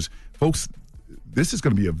with them. Because, folks, this is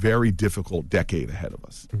going to be a very difficult decade ahead of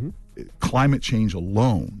us. Climate change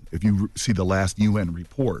alone, if you see the last UN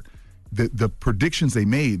report, the predictions they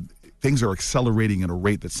made, things are accelerating at a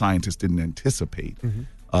rate that scientists didn't anticipate.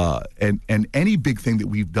 And any big thing that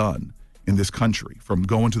we've done in this country, from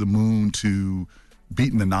going to the moon to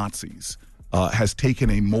beating the Nazis, has taken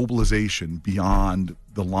a mobilization beyond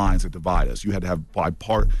the lines that divide us. You had to have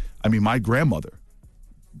my grandmother,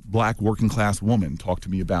 black working class woman, talked to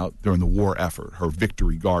me about during the war effort, her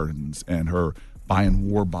victory gardens and her buying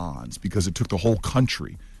war bonds, because it took the whole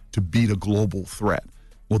country to beat a global threat.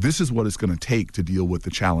 Well, this is what it's going to take to deal with the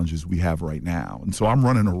challenges we have right now. And so I'm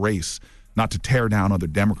running a race not to tear down other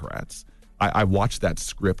Democrats. I watched that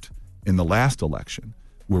script in the last election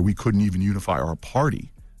where we couldn't even unify our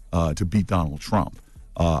party to beat Donald Trump.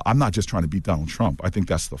 I'm not just trying to beat Donald Trump. I think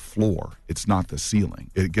that's the floor. It's not the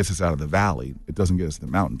ceiling. It gets us out of the valley. It doesn't get us to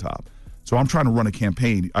the mountaintop. So I'm trying to run a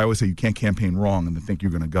campaign. I always say you can't campaign wrong and then think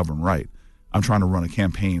you're going to govern right. I'm trying to run a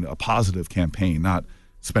campaign, a positive campaign, not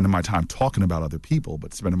spending my time talking about other people,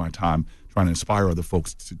 but spending my time trying to inspire other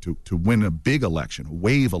folks to win a big election, a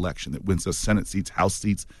wave election that wins us Senate seats, House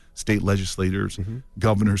seats, state legislators,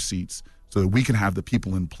 governor seats, so that we can have the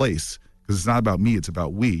people in place. Because it's not about me, it's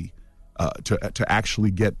about we, to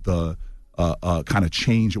actually get the kind of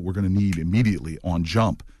change that we're going to need immediately on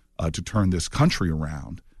jump to turn this country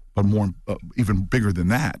around. But more, even bigger than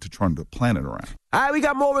that, to turn the planet around. All right, we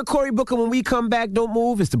got more with Cory Booker when we come back. Don't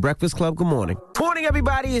move. It's the Breakfast Club. Good morning. Morning,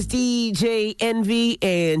 everybody. It's DJ Envy,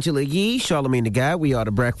 Angela Yee, Charlamagne the Guy. We are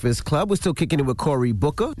the Breakfast Club. We're still kicking it with Cory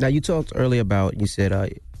Booker. Now, you talked earlier about, you said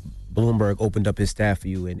Bloomberg opened up his staff for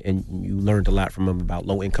you, and you learned a lot from him about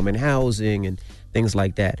low-income and housing and things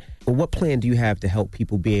like that. But what plan do you have to help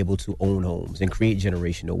people be able to own homes and create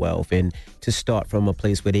generational wealth and to start from a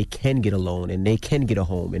place where they can get a loan and they can get a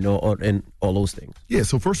home and all those things? Yeah,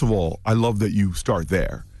 so first of all, I love that you start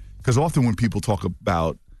there. Because often when people talk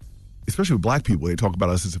about, especially with black people, they talk about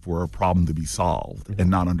us as if we're a problem to be solved, and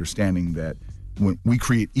not understanding that when we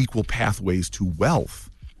create equal pathways to wealth,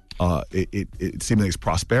 it stimulates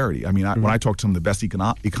prosperity. I mean, when I talk to some of the best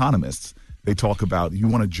economists, they talk about, you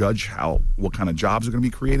want to judge what kind of jobs are going to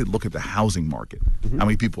be created, look at the housing market, how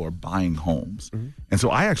many people are buying homes. And so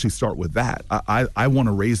I actually start with that. I want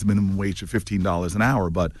to raise the minimum wage to $15 an hour,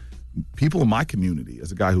 but people in my community,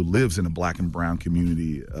 as a guy who lives in a black and brown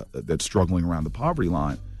community that's struggling around the poverty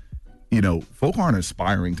line, folk aren't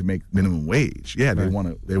aspiring to make minimum wage. Yeah, they want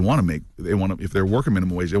to if they're working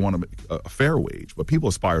minimum wage, they want to make a fair wage, but people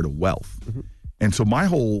aspire to wealth. And so my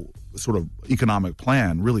whole sort of economic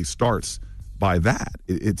plan really starts by that.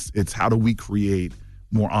 It's how do we create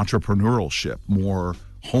more entrepreneurship, more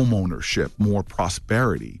home ownership, more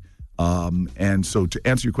prosperity. And so to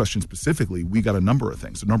answer your question specifically, we got a number of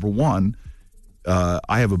things. So number one,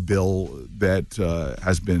 I have a bill that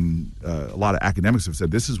has been, a lot of academics have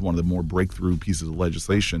said this is one of the more breakthrough pieces of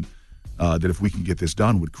legislation that if we can get this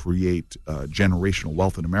done would create generational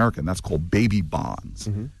wealth in America, and that's called baby bonds,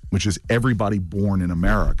 which is everybody born in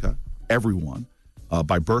America, everyone,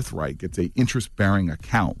 by birthright gets a interest-bearing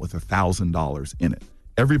account with $1,000 in it.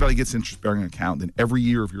 Everybody gets an interest-bearing account, then every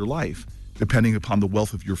year of your life, depending upon the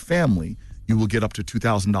wealth of your family, you will get up to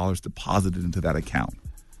 $2,000 deposited into that account.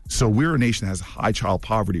 So we're a nation that has a high child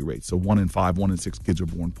poverty rate. So 1 in 5, 1 in 6 kids are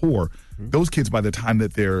born poor. Those kids, by the time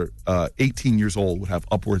that they're 18 years old, would have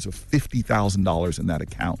upwards of $50,000 in that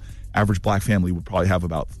account. Average black family would probably have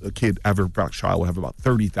average black child would have about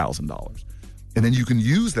 $30,000. And then you can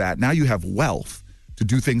use that. Now you have wealth to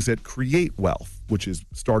do things that create wealth, which is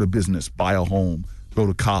start a business, buy a home, go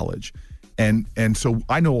to college. And so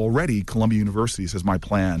I know already Columbia University says my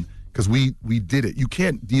plan, because we did it. You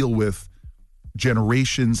can't deal with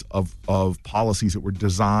generations of policies that were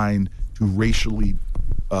designed to racially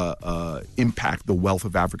impact the wealth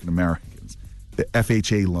of African Americans. The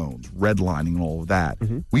FHA loans, redlining, and all of that.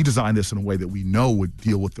 We designed this in a way that we know would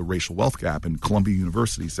deal with the racial wealth gap, and Columbia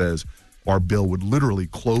University says our bill would literally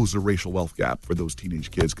close the racial wealth gap for those teenage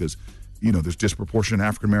kids because, there's disproportionate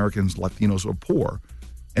African Americans, Latinos are poor.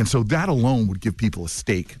 And so that alone would give people a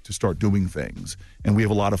stake to start doing things. And we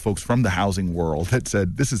have a lot of folks from the housing world that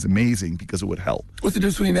said, this is amazing because it would help. What's the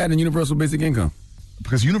difference between that and universal basic income?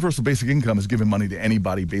 Because universal basic income is giving money to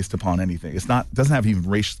anybody based upon anything. Doesn't have even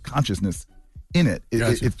racial consciousness in it.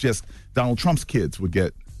 It's just Donald Trump's kids would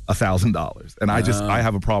get $1,000. And I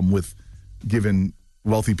have a problem with giving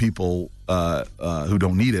wealthy people who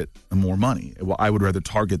don't need it more money. Well, I would rather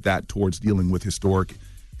target that towards dealing with historic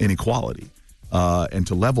inequality. And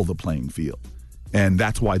to level the playing field. And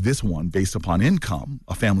that's why this one, based upon income,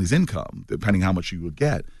 a family's income, depending how much you would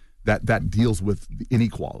get, that deals with the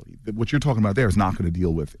inequality. What you're talking about there is not going to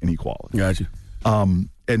deal with inequality. Gotcha.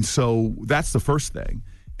 And so that's the first thing.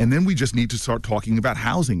 And then we just need to start talking about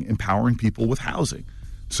housing, empowering people with housing.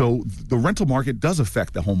 So the rental market does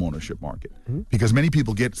affect the home ownership market because many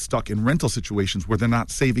people get stuck in rental situations where they're not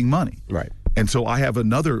saving money. Right. And so I have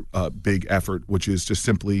another big effort, which is just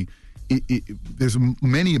simply, there's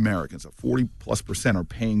many Americans, 40+%, are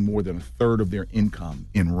paying more than a third of their income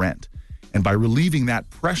in rent. And by relieving that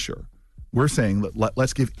pressure, we're saying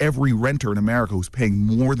let's give every renter in America who's paying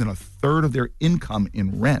more than a third of their income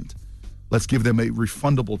in rent, let's give them a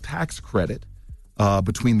refundable tax credit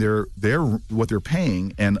between their what they're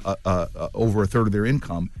paying and over a third of their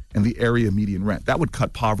income and the area median rent. That would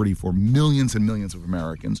cut poverty for millions and millions of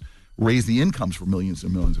Americans, raise the incomes for millions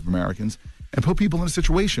and millions of Americans, and put people in a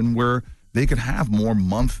situation where they could have more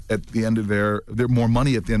month at the end of their more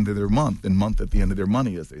money at the end of their month than month at the end of their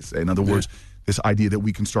money, as they say. In other words, this idea that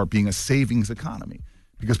we can start being a savings economy.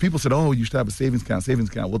 Because people said, oh, you should have a savings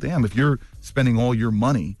account. Well, damn, if you're spending all your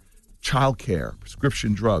money, childcare,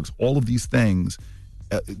 prescription drugs, all of these things,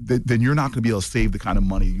 then you're not going to be able to save the kind of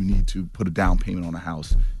money you need to put a down payment on a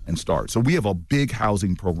house and start. So we have a big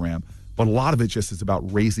housing program, but a lot of it just is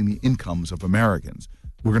about raising the incomes of Americans.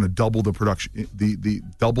 We're going to double the production,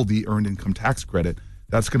 double the earned income tax credit.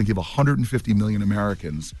 That's going to give 150 million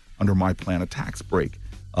Americans under my plan a tax break.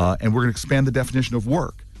 And we're going to expand the definition of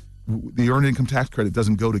work. The earned income tax credit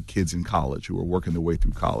doesn't go to kids in college who are working their way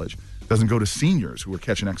through college. It doesn't go to seniors who are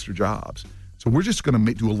catching extra jobs. So we're just going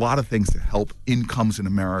to do a lot of things to help incomes in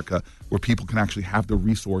America where people can actually have the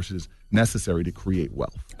resources necessary to create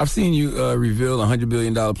wealth. I've seen you reveal a $100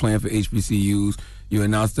 billion plan for HBCUs. You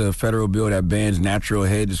announced a federal bill that bans natural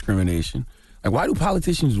hair discrimination. Like, why do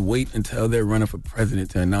politicians wait until they're running for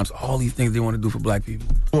president to announce all these things they want to do for black people?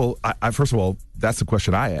 Well, I first of all, that's the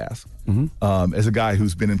question I ask. As a guy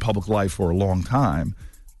who's been in public life for a long time,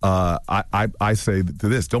 I say to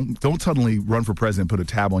this: don't suddenly run for president, put a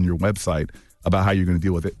tab on your website about how you're going to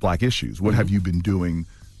deal with black issues. What have you been doing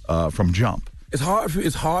from jump?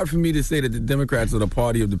 It's hard for me to say that the Democrats are the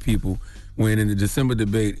party of the people when in the December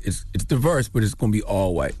debate it's diverse, but it's going to be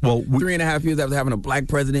all white. Well, 3.5 years after having a black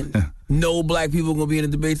president, no black people going to be in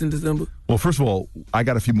the debates in December? Well, first of all, I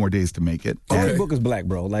got a few more days to make it. Cory Booker's black,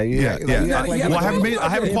 bro. Like, yeah. Well, I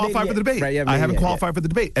haven't qualified for the debate. Right, I haven't qualified for the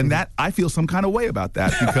debate. And that I feel some kind of way about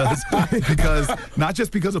that because not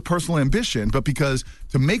just because of personal ambition, but because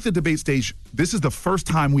to make the debate stage, this is the first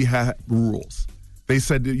time we have rules. They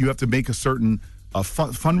said that you have to make a certain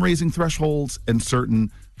fundraising thresholds and certain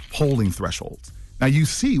polling thresholds. Now, you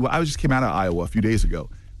see, I just came out of Iowa a few days ago.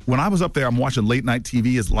 When I was up there, I'm watching late night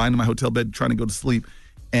TV, is lying in my hotel bed trying to go to sleep,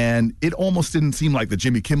 and it almost didn't seem like the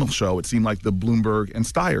Jimmy Kimmel show. It seemed like the Bloomberg and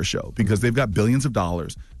Steyer show because they've got billions of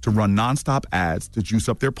dollars to run nonstop ads to juice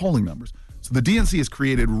up their polling numbers. So the DNC has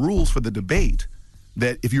created rules for the debate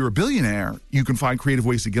that if you're a billionaire, you can find creative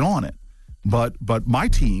ways to get on it. But my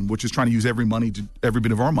team, which is trying to use every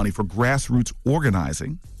bit of our money for grassroots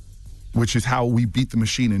organizing, which is how we beat the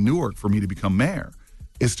machine in Newark for me to become mayor,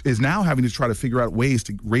 is now having to try to figure out ways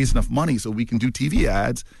to raise enough money so we can do TV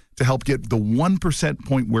ads to help get the 1%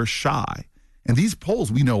 point we're shy. And these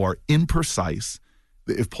polls we know are imprecise.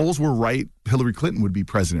 If polls were right, Hillary Clinton would be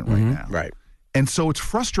president right now. Right. And so it's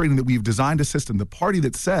frustrating that we've designed a system, the party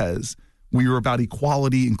that says we are about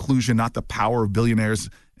equality, inclusion, not the power of billionaires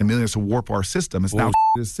and millionaires to warp our system. It's now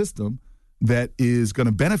a system that is going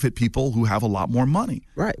to benefit people who have a lot more money.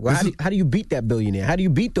 Right. Well, how do you beat that billionaire? How do you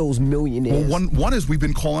beat those millionaires? Well, one is we've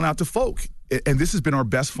been calling out to folk, and this has been our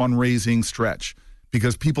best fundraising stretch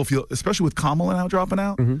because people feel, especially with Kamala now dropping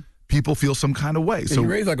out, people feel some kind of way. So you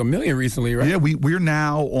raised like $1 million recently, right? Yeah, we're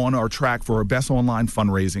now on our track for our best online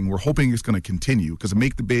fundraising. We're hoping it's going to continue because to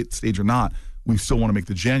make the debate stage or not, we still want to make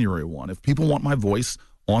the January one. If people want my voice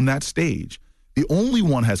on that stage, the only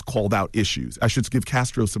one has called out issues. I should give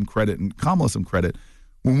Castro some credit and Kamala some credit.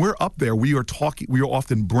 When we're up there, we are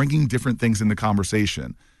often bringing different things in the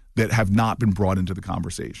conversation that have not been brought into the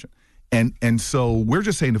conversation. And so we're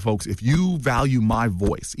just saying to folks, if you value my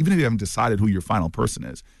voice, even if you haven't decided who your final person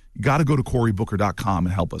is, you got to go to CoryBooker.com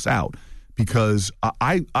and help us out because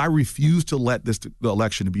I refuse to let the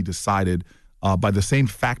election be decided by the same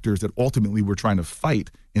factors that ultimately we're trying to fight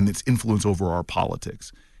in its influence over our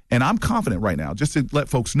politics. And I'm confident right now, just to let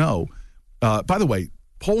folks know, by the way,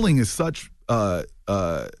 polling is such bull.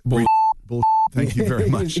 Thank you very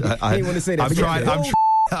much. I didn't want to say that.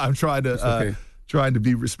 I'm trying to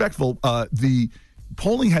be respectful. The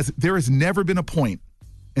polling there has never been a point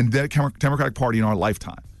in the Democratic Party in our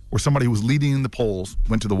lifetime where somebody who was leading in the polls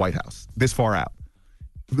went to the White House this far out.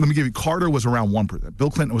 Let me give you, Carter was around 1%.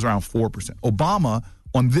 Bill Clinton was around 4%. Obama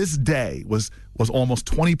on this day was almost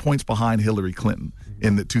 20 points behind Hillary Clinton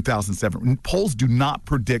in the 2007. Polls do not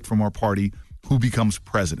predict from our party who becomes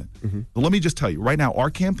president. But let me just tell you, right now, our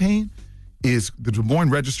campaign is the Des Moines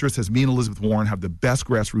Register says me and Elizabeth Warren have the best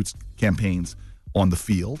grassroots campaigns on the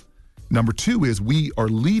field. Number two is we are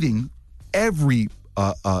leading every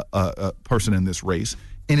person in this race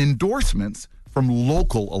in endorsements from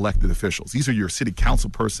local elected officials. These are your city council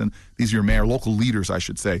person. These are your mayor, local leaders, I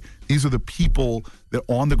should say. These are the people that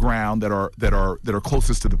on the ground that are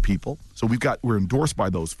closest to the people. So we're endorsed by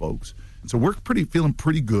those folks. And so we're feeling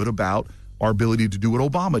pretty good about our ability to do what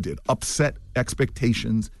Obama did, upset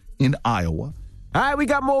expectations in Iowa. All right, we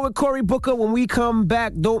got more with Cory Booker. When we come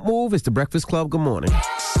back, don't move. It's the Breakfast Club. Good morning.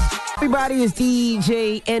 Everybody, it's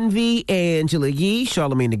DJ Envy, Angela Yee,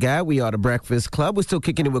 Charlamagne the Guy. We are the Breakfast Club. We're still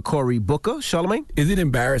kicking it with Cory Booker. Charlamagne? Is it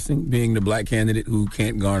embarrassing being the black candidate who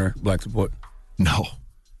can't garner black support? No.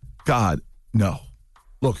 God, no.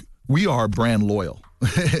 Look, we are brand loyal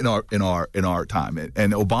in our time.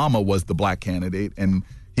 And Obama was the black candidate, and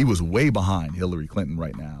he was way behind Hillary Clinton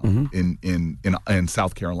right now in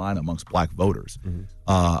South Carolina amongst black voters.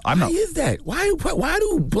 Why is that? Why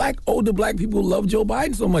do older black people love Joe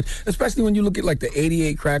Biden so much? Especially when you look at like the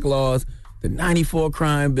 88 crack laws, the 94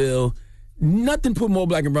 crime bill. Nothing put more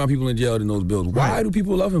black and brown people in jail than those bills. Why do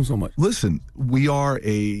people love him so much? Listen, we are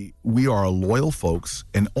a loyal folks,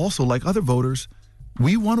 and also like other voters,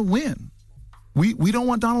 we want to win. We don't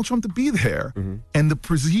want Donald Trump to be there. And the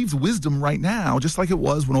perceived wisdom right now, just like it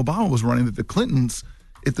was when Obama was running, that the Clintons,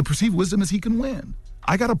 if the perceived wisdom is he can win.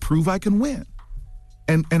 I got to prove I can win.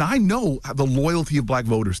 And I know the loyalty of black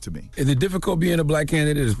voters to me. Is it difficult being a black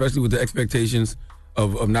candidate, especially with the expectations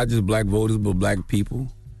of not just black voters, but black people?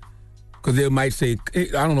 Because they might say, I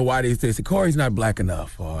don't know why they say, Cory's not black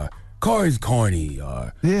enough, or Cory's corny,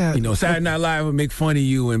 or Saturday Night Live would make fun of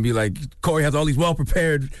you and be like, Cory has all these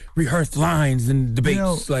well-prepared, rehearsed lines and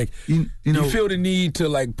debates. You feel the need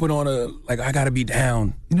to put on I gotta be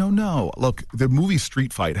down. No. Look, the movie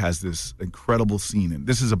Street Fight has this incredible scene, and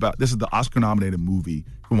this is the Oscar-nominated movie. You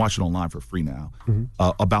can watch it online for free now.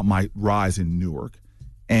 About my rise in Newark,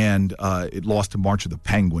 and it lost to March of the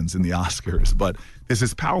Penguins in the Oscars. But there's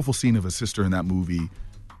this powerful scene of a sister in that movie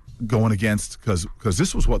going against, because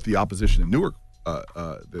this was what the opposition in Newark,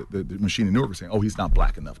 the machine in Newark was saying, he's not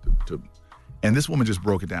black enough to. And this woman just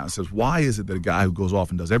broke it down and says, why is it that a guy who goes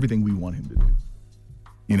off and does everything we want him to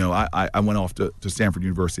do? I went off to Stanford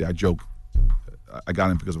University. I joke, I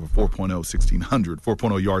got in because of a 4.0, 1,600,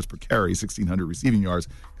 4.0 yards per carry, 1,600 receiving yards,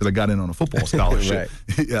 because I got in on a football scholarship.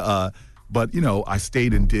 But, I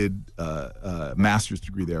stayed and did a master's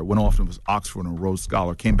degree there, went off and was Oxford and a Rhodes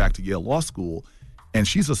Scholar, came back to Yale Law School. And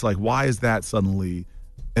she's just like, why is that suddenly?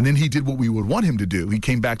 And then he did what we would want him to do. He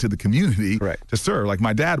came back to the community to serve. Like,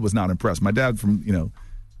 my dad was not impressed. My dad from,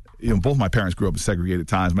 both my parents grew up in segregated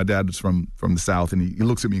times. My dad was from the South, and he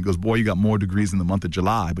looks at me and goes, boy, you got more degrees in the month of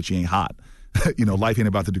July, but you ain't hot. Life ain't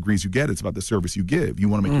about the degrees you get. It's about the service you give. You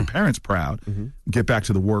want to make your parents proud, get back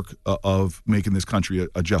to the work of making this country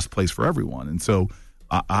a just place for everyone. And so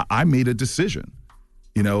I made a decision,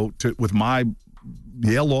 with my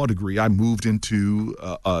Yale Law degree, I moved into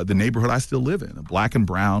the neighborhood I still live in, a black and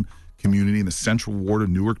brown community in the Central Ward of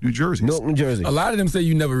Newark, New Jersey. New Jersey. A lot of them say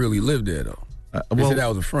you never really lived there, though. They say that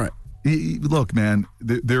was a front. Look, man,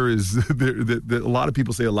 there is a lot of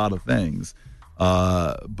people say a lot of things,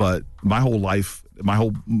 but my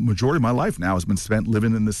whole majority of my life now has been spent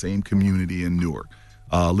living in the same community in Newark,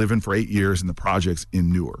 living for 8 years in the projects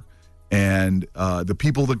in Newark, and the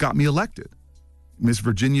people that got me elected. Miss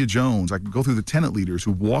Virginia Jones, I can go through the tenant leaders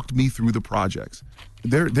who walked me through the projects.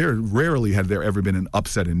 There rarely had there ever been an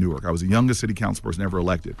upset in Newark. I was the youngest city council person ever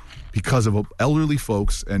elected because of elderly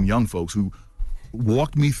folks and young folks who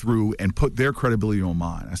walked me through and put their credibility on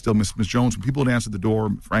mine. I still miss Miss Jones. When people would answer the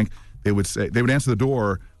door, Frank, they would answer the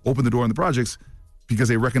door, open the door in the projects because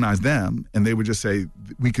they recognized them, and they would just say,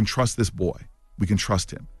 we can trust this boy. We can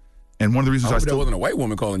trust him. And one of the reasons that wasn't a white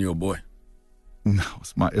woman calling you a boy. No,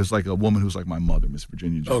 it was like a woman who's like my mother, Miss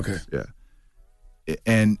Virginia Jones. Okay. Yeah.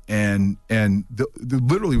 And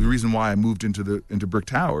literally the reason why I moved into Brick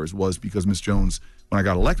Towers was because Miss Jones,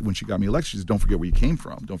 when she got me elected, she said, don't forget where you came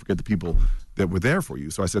from. Don't forget the people that were there for you.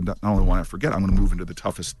 So I said, not only want to forget, I'm going to move into the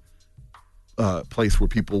toughest place where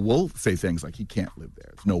people will say things like, he can't live there.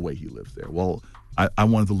 There's no way he lives there. Well, I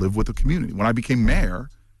wanted to live with the community. When I became mayor,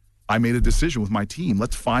 I made a decision with my team.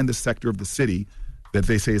 Let's find the sector of the city that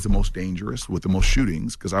they say is the most dangerous with the most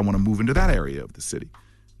shootings, because I want to move into that area of the city.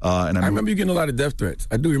 And I remember you getting a lot of death threats.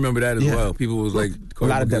 I do remember that as well. People was like, a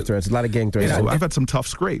lot of death threats, a lot of gang threats. Yeah, I've had some tough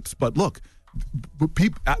scrapes, but look,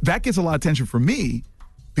 that gets a lot of attention from me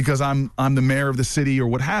because I'm the mayor of the city or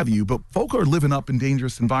what have you. But folk are living up in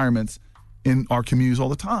dangerous environments in our communities all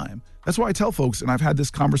the time. That's why I tell folks, and I've had this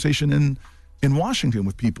conversation in Washington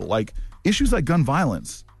with people, like issues like gun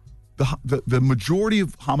violence. The majority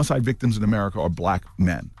of homicide victims in America are black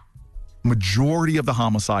men. Majority of the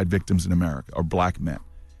homicide victims in America are black men.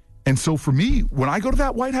 And so for me, when I go to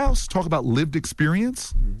that White House, talk about lived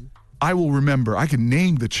experience, I will remember, I can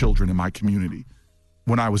name the children in my community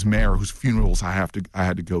when I was mayor whose funerals I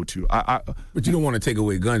had to go to. But you don't want to take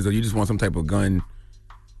away guns, though. You just want some type of gun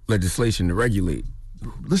legislation to regulate.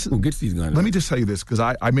 Listen, who gets these guns? Let me just tell you this, because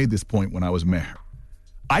I made this point when I was mayor.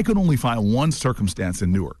 I could only find one circumstance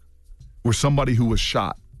in Newark where somebody who was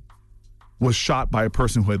shot by a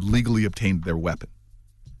person who had legally obtained their weapon.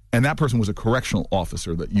 And that person was a correctional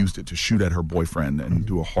officer that used it to shoot at her boyfriend and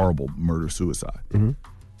do a horrible murder-suicide.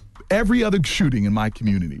 Every other shooting in my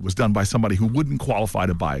community was done by somebody who wouldn't qualify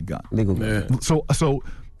to buy a gun. Legal. Yeah.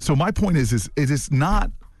 So my point is it is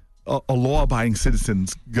not a law-abiding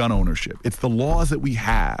citizen's gun ownership. It's the laws that we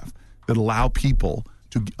have that allow people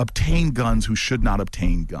to obtain guns who should not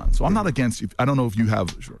obtain guns. So I'm not against you. I don't know if you have,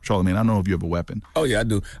 Charlamagne, I don't know if you have a weapon. Oh, yeah, I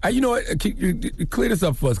do. You know what? Clear this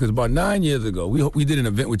up for us, because about 9 years ago, we did an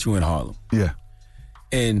event with you in Harlem. Yeah.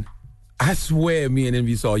 And I swear me and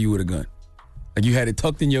Envy saw you with a gun. Like you had it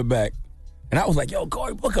tucked in your back. And I was like, yo,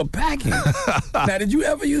 Cory Booker packing. Now, did you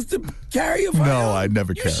ever used to carry a firearm? No, I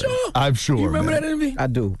never carried. Sure? I'm sure. You remember man. that, Envy? I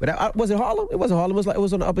do. But was it Harlem? It wasn't Harlem. It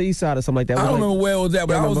was on the Upper East Side or something like that. I don't remember where it was at,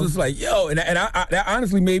 but I was just like, yo. And that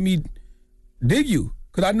honestly made me dig you.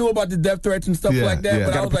 Because I knew about the death threats and stuff like that.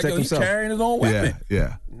 But I was like, yo, he's carrying his own weapon.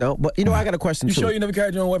 Yeah. No, but I got a question, too. You sure you never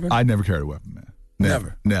carried your own weapon? I never carried a weapon,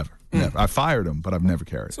 man. Never. I fired them, but I've never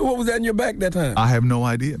carried. So what was that in your back that time? I have no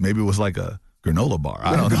idea. Maybe it was like granola bar.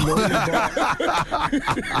 I don't know.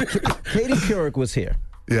 Katie Couric was here.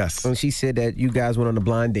 Yes. And she said that you guys went on a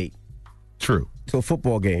blind date. True. To a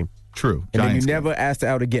football game. True. And Giants then you never asked her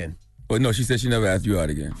out again. Well, no, she said she never asked you out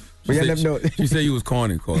again. She said you was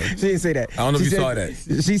corny, Corey. She didn't say that. I don't know if you saw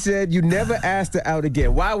that. She said you never asked her out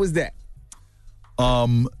again. Why was that?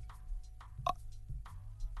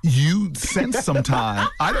 You spent some time.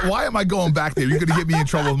 Why am I going back there? You're going to get me in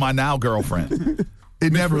trouble with my now girlfriend.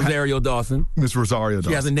 It never. Rosario Dawson. Miss Rosario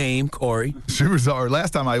Dawson. She has a name, Corey. She Rosario.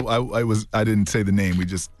 Last time I didn't say the name. We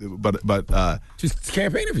just but she's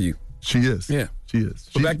campaigning for you. She is. Yeah. She is.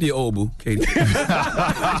 Go back to your old boo, Katie.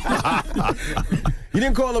 You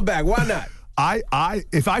didn't call her back. Why not?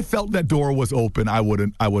 If I felt that door was open, I would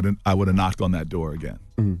have knocked on that door again.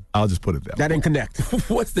 Mm-hmm. I'll just put it that way. That didn't connect.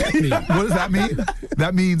 What's that mean? What does that mean?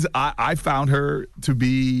 That means I found her to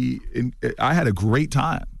be. I had a great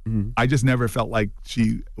time. Mm-hmm. I just never felt like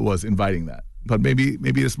she was inviting that. But maybe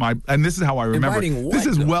it's my, and this is how I remember. Inviting what, this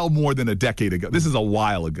is though? well more than a decade ago. This is a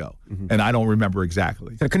while ago, and I don't remember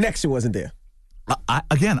exactly. The connection wasn't there.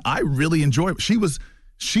 I really enjoyed. She was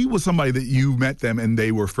somebody that you met them and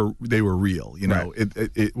they were real. You know, right.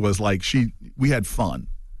 It was like we had fun,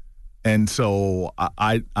 and so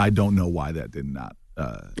I don't know why that did not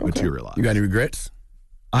materialize. You got any regrets?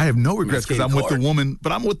 I have no regrets because I'm with the woman,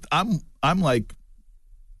 but I'm like,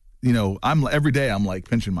 you know, every day I'm like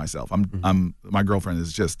pinching myself. My girlfriend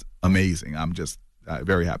is just amazing. I'm just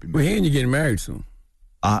very happy. We're hearing you're getting married soon.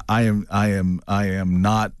 I am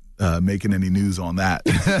not making any news on that.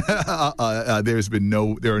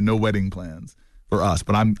 There are no wedding plans for us,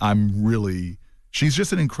 but I'm really. She's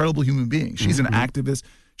just an incredible human being. She's an activist.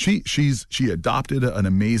 She adopted an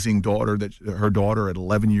amazing daughter. Her daughter at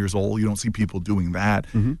 11 years old. You don't see people doing that.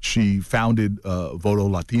 Mm-hmm. She founded Voto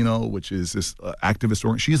Latino, which is this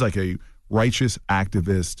activist. She's like a righteous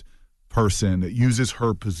activist person that uses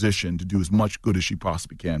her position to do as much good as she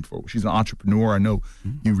possibly can for. She's an entrepreneur. I know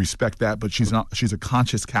you respect that, but she's not. She's a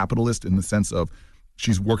conscious capitalist in the sense of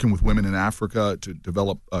she's working with women in Africa to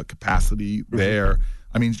develop capacity there.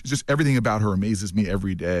 I mean, just everything about her amazes me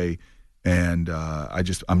every day. And I'm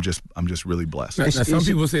just really blessed. Now, some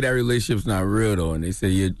people say that relationship's not real though, and they say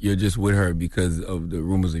you're just with her because of the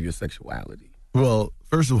rumors of your sexuality. Well,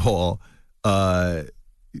 first of all,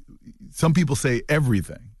 some people say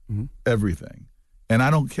everything, and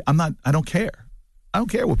I don't care. I don't care. I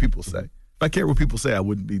don't care what people say. If I cared what people say, I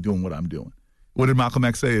wouldn't be doing what I'm doing. What did Malcolm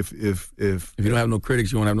X say? If you don't have no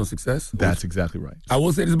critics, you won't have no success. That's exactly right. I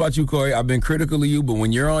will say this about you, Corey. I've been critical of you, but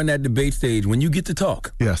when you're on that debate stage, when you get to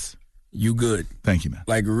talk, yes. You good. Thank you, man.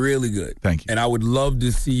 Like, really good. Thank you. And I would love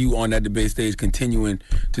to see you on that debate stage continuing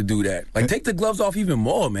to do that. Like, take the gloves off even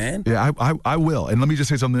more, man. Yeah, I will. And let me just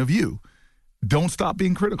say something of you. Don't stop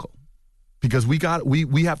being critical. Because we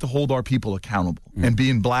have to hold our people accountable. And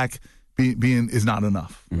being black being is not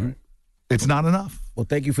enough. It's not enough. Well,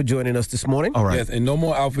 thank you for joining us this morning. All right. Yes, and no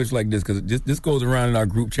more outfits like this, because this goes around in our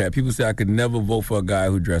group chat. People say I could never vote for a guy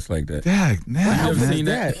who dressed like that. Dag, have you ever seen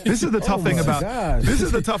that? This is the tough thing about this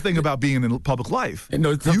is the tough thing about being in public life. And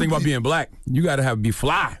no, it's the tough thing about being black. You got to be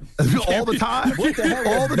fly all the time. What the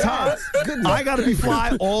hell? All the time. I got to be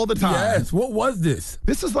fly all the time. Yes. What was this?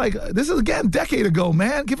 This is again a decade ago,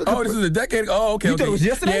 man. This is a decade ago. Oh, okay. You thought it was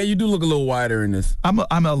yesterday? Yeah, you do look a little wider in this. I'm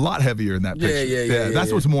a lot heavier in that picture. Yeah.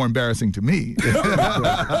 That's what's more embarrassing to me.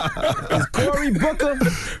 It's Cory Booker.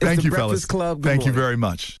 Thank you, fellas. Breakfast Club. Thank you very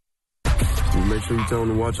much. Make sure you tell them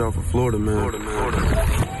to watch out for Florida, man.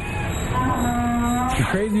 The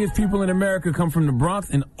craziest people in America come from the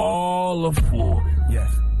Bronx and all of Florida.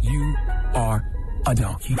 Yes, you are a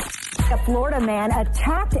donkey. A Florida man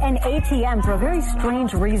attacked an ATM for a very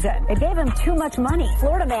strange reason. It gave him too much money.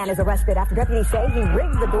 Florida man is arrested after deputies say he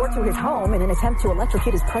rigged the door to his home in an attempt to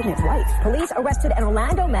electrocute his pregnant wife. Police arrested an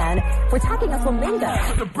Orlando man for attacking a flamingo.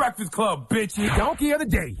 The Breakfast Club, bitch. Donkey of the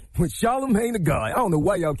day with Charlamagne the God. I don't know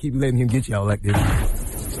why y'all keep letting him get y'all like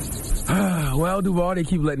this. Well, Duval, they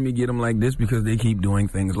keep letting me get them like this because they keep doing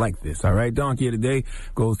things like this. All right, Donkey of the day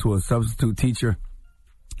goes to a substitute teacher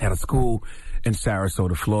at a school in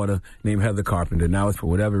Sarasota, Florida, named Heather Carpenter. Now, for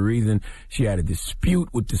whatever reason, she had a dispute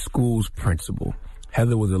with the school's principal.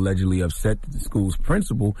 Heather was allegedly upset that the school's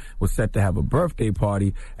principal was set to have a birthday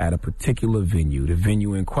party at a particular venue. The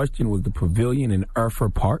venue in question was the Pavilion in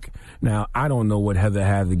Urfer Park. Now, I don't know what Heather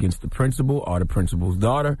has against the principal or the principal's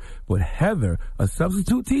daughter, but Heather, a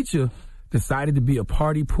substitute teacher, decided to be a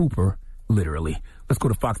party pooper, literally. Let's go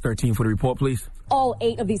to Fox 13 for the report, please. All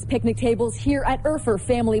 8 of these picnic tables here at Urfer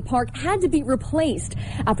Family Park had to be replaced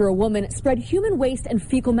after a woman spread human waste and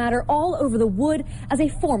fecal matter all over the wood as a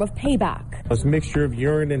form of payback. It's a mixture of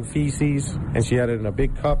urine and feces, and she had it in a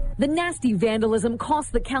big cup. The nasty vandalism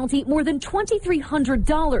cost the county more than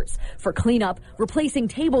 $2,300 for cleanup, replacing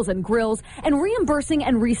tables and grills, and reimbursing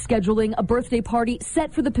and rescheduling a birthday party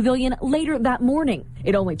set for the pavilion later that morning.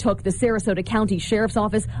 It only took the Sarasota County Sheriff's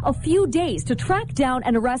Office a few days to track down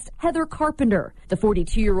and arrest Heather Carpenter. The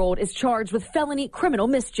 42-year-old is charged with felony criminal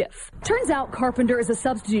mischief. Turns out Carpenter is a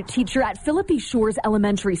substitute teacher at Philippi Shores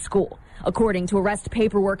Elementary School. According to arrest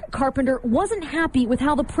paperwork, Carpenter wasn't happy with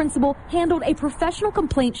how the principal handled a professional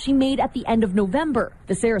complaint she made at the end of November.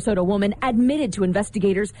 The Sarasota woman admitted to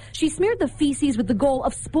investigators she smeared the feces with the goal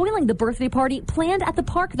of spoiling the birthday party planned at the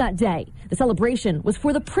park that day. The celebration was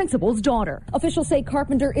for the principal's daughter. Officials say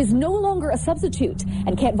Carpenter is no longer a substitute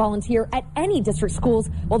and can't volunteer at any district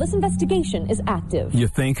schools while this investigation is active. You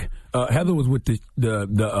think? Heather was with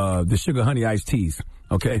the sugar honey iced teas.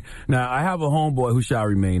 Okay. Now, I have a homeboy who shall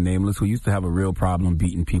remain nameless who used to have a real problem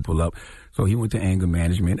beating people up. So he went to anger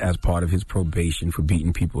management as part of his probation for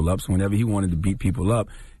beating people up. So whenever he wanted to beat people up,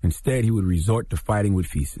 instead he would resort to fighting with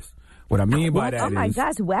feces. What I mean by that is... Oh, my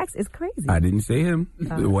gosh, Wax is crazy. I didn't say him.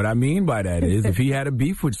 Oh. What I mean by that is if he had a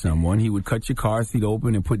beef with someone, he would cut your car seat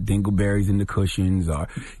open and put dingleberries in the cushions, or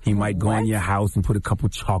he might go in your house and put a couple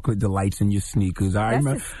chocolate delights in your sneakers. That's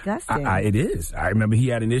disgusting. It is. I remember he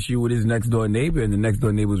had an issue with his next-door neighbor, and the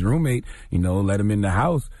next-door neighbor's roommate, let him in the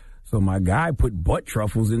house. So my guy put butt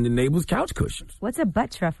truffles in the neighbor's couch cushions. What's a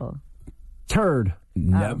butt truffle? Turd.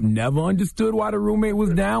 Never understood why the roommate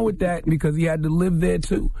was down with that, because he had to live there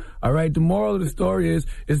too. All right, the moral of the story is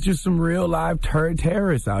it's just some real live turd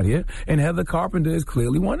terrorists out here, and Heather Carpenter is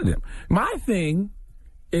clearly one of them. My thing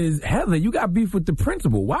is, Heather, you got beef with the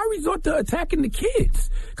principal. Why resort to attacking the kids?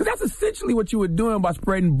 Because that's essentially what you were doing by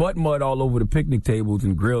spreading butt mud all over the picnic tables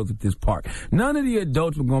and grills at this park. None of the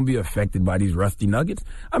adults were going to be affected by these rusty nuggets.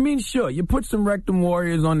 I mean, sure, you put some rectum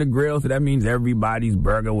warriors on the grill, so that means everybody's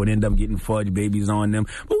burger would end up getting fudge babies on them.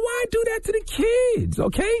 But why do that to the kids,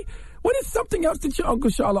 okay? What is something else that your Uncle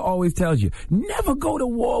Charlotte always tells you? Never go to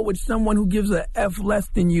war with someone who gives a F less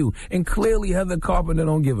than you. And clearly Heather Carpenter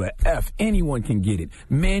don't give a F. Anyone can get it.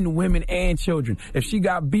 Men, women, and children. If she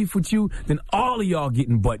got beef with you, then all of y'all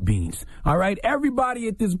getting butt beans. All right? Everybody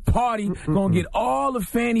at this party gonna get all the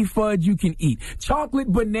fanny fudge you can eat.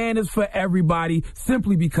 Chocolate bananas for everybody,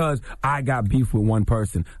 simply because I got beef with one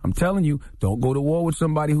person. I'm telling you, don't go to war with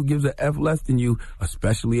somebody who gives a F less than you,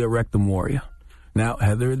 especially a rectum warrior. Now,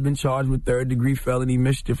 Heather has been charged with third-degree felony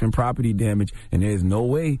mischief and property damage, and there's no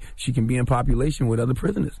way she can be in population with other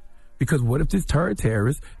prisoners. Because what if this turd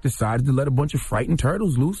terrorist decides to let a bunch of frightened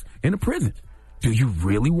turtles loose in a prison? Do you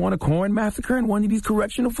really want a corn massacre in one of these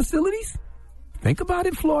correctional facilities? Think about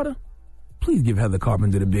it, Florida. Please give Heather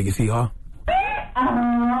Carpenter the biggest hee-haw.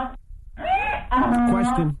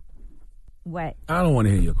 Question. What? I don't want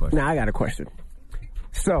to hear your question. Now, I got a question.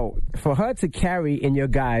 So, for her to carry in your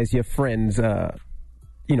friends,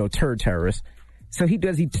 turd terrorists, so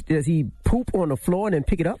does he poop on the floor and then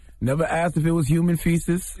pick it up? Never asked if it was human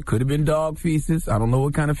feces. It could have been dog feces. I don't know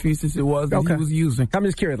what kind of feces it was that he was using. I'm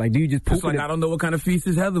just curious. Like, do you just poop? I don't know what kind of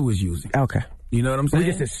feces Heather was using. Okay. You know what I'm saying?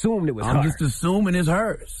 We just assumed it was her. I'm just assuming it's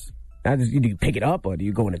hers. Do you pick it up or do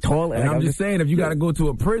you go in the toilet? And I'm just saying, if you got to go to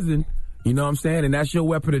a prison, you know what I'm saying, and that's your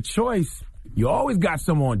weapon of choice, you always got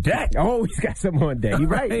some on deck. Always got some on deck. You're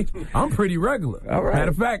right. I'm pretty regular. All right. Matter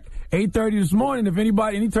of fact, 8:30 this morning, if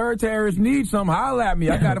any turd terrorists need something, holler at me.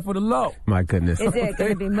 I got it for the low. My goodness. Is it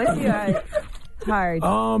going to be mushy or hard?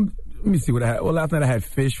 Let me see what I had. Well, last night I had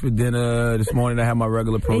fish for dinner. This morning I had my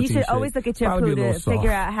regular protein You should shake. always look at your Probably poo to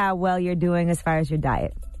figure out how well you're doing as far as your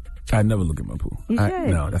diet. I never look at my poo. You should.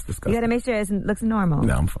 No, that's disgusting. You got to make sure it looks normal.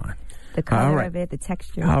 No, I'm fine. The color of it, the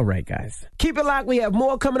texture. All right, guys. Keep it locked. We have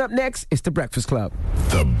more coming up next. It's The Breakfast Club.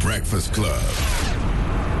 The Breakfast Club.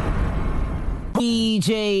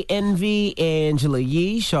 DJ Envy, Angela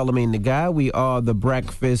Yee, Charlamagne the Guy. We are The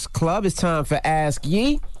Breakfast Club. It's time for Ask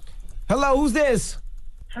Yee. Hello, who's this?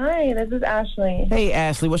 Hi, this is Ashley. Hey,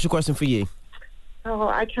 Ashley. What's your question for Yee? Oh,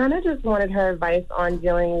 I kind of just wanted her advice on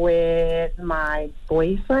dealing with my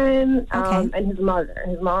boyfriend and his mother.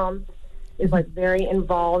 His mom is very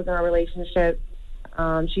involved in our relationship.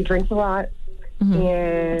 She drinks a lot,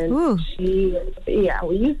 and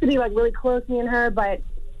we used to be really close, me and her, but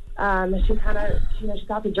she kind of, she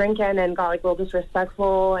got to drinking and got real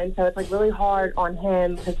disrespectful, and so it's really hard on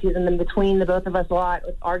him because he's in between the both of us a lot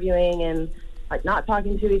with arguing and not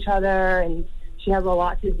talking to each other, and she has a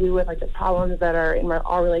lot to do with the problems that are in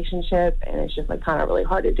our relationship, and it's just kind of really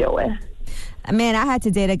hard to deal with. Man, I had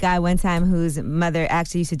to date a guy one time whose mother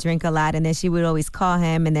actually used to drink a lot, and then she would always call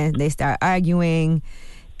him, and then they start arguing.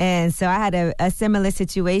 And so I had a similar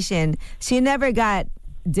situation. She never got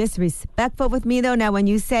disrespectful with me, though. Now, when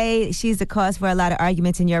you say she's the cause for a lot of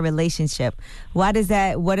arguments in your relationship, what are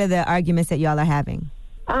the arguments that y'all are having?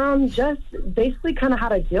 Just basically kind of how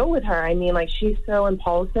to deal with her. I mean, like, she's so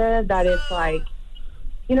impulsive that it's like,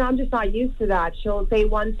 you know, I'm just not used to that. She'll say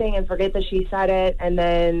one thing and forget that she said it, and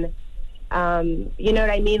then, you know what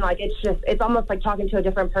I mean? Like, it's almost like talking to a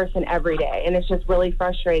different person every day, and it's just really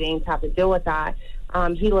frustrating to have to deal with that.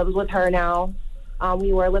 He lives with her now.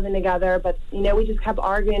 We were living together, but, you know, we just kept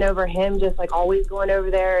arguing over him just, like, always going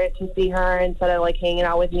over there to see her instead of, like, hanging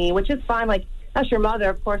out with me, which is fine. Like, that's your mother.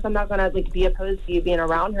 Of course, I'm not going to, like, be opposed to you being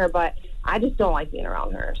around her, but I just don't like being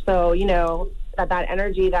around her. So, you know, that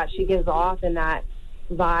energy that she gives off and that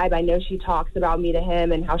vibe, I know she talks about me to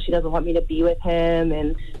him and how she doesn't want me to be with him,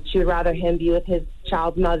 and she would rather him be with his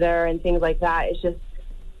child's mother and things like that. It's just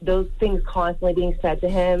those things constantly being said to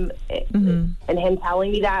him, and him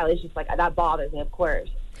telling me that, it's just like, that bothers me, of course.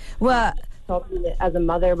 Well, talking as a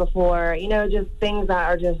mother before, you know, just things that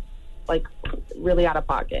are just, like, really out of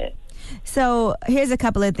pocket. So here's a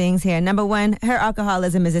couple of things here. Number one, her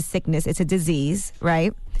alcoholism is a sickness. It's a disease,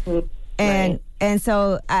 right? And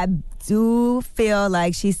so I do feel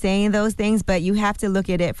like she's saying those things, but you have to look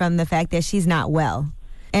at it from the fact that she's not well.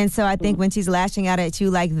 And so I think when she's lashing out at you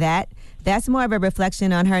like that, that's more of a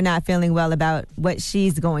reflection on her not feeling well about what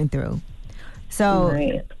she's going through.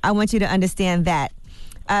 So I want you to understand that.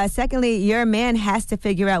 Secondly, your man has to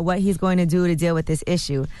figure out what he's going to do to deal with this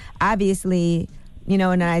issue. Obviously, you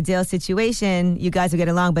know, in an ideal situation, you guys will get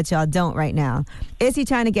along, but y'all don't right now. Is he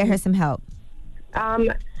trying to get her some help?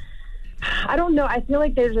 I don't know. I feel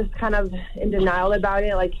like they're just kind of in denial about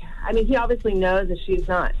it. Like, I mean, he obviously knows that she's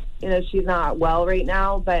not well right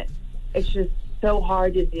now, but it's just so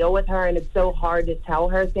hard to deal with her, and it's so hard to tell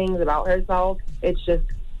her things about herself. It's just,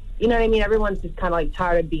 you know what I mean? Everyone's just kind of like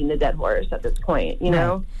tired of beating the dead horse at this point, you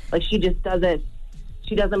know? Like, she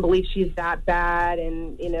doesn't believe she's that bad,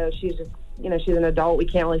 and, you know, she's just, you know, she's an adult. We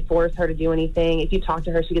can't really force her to do anything. If you talk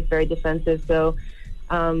to her, she gets very defensive. So,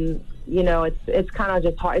 you know, it's kind of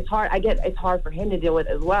just hard. It's hard. It's hard for him to deal with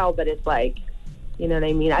as well, but it's like, you know what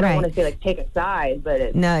I mean? I don't want to say, like, take a side, but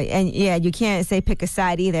it's... No, and yeah, you can't say pick a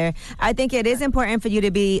side either. I think it is important for you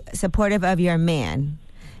to be supportive of your man.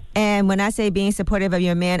 And when I say being supportive of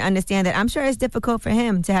your man, understand that I'm sure it's difficult for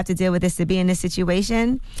him to have to deal with this, to be in this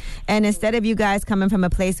situation. And instead of you guys coming from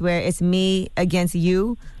a place where it's me against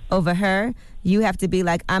you over her, you have to be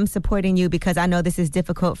like, I'm supporting you because I know this is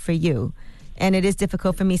difficult for you. And it is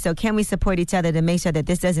difficult for me. So can we support each other to make sure that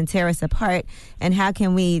this doesn't tear us apart? And how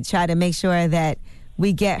can we try to make sure that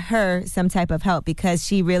we get her some type of help, because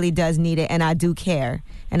she really does need it, and I do care,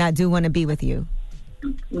 and I do want to be with you.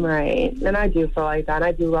 Right. And I do feel like that.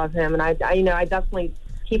 I do love him, and I you know, I definitely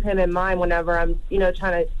keep him in mind whenever I'm, you know,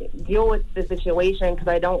 trying to deal with the situation, because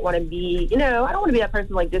I don't want to be, you know, I don't want to be that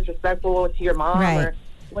person, like, disrespectful to your mom, or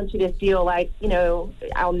want you to feel like, you know,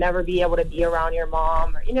 I'll never be able to be around your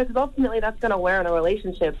mom, or, you know, because ultimately that's going to wear on a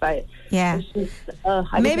relationship. But it's just,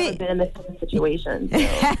 I've never been in this situation. So.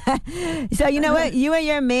 So you know what? You and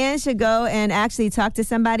your man should go and actually talk to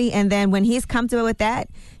somebody, and then when he's comfortable with that,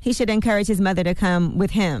 he should encourage his mother to come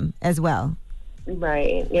with him as well.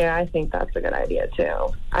 Right. Yeah, I think that's a good idea, too.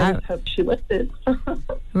 I just hope she listens.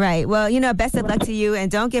 Right. Well, you know, best of luck to you, and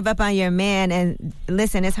don't give up on your man. And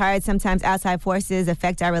listen, it's hard. Sometimes outside forces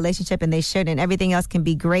affect our relationship, and they shouldn't. Everything else can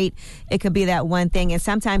be great. It could be that one thing, and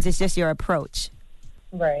sometimes it's just your approach.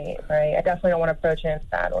 Right. I definitely don't want to approach it in a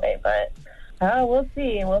bad way, but we'll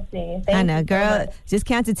see. Thank I know, you girl. so much. Just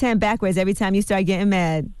count to 10 backwards every time you start getting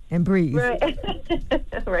mad, and breathe. Right.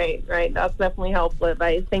 Right. That's definitely helpful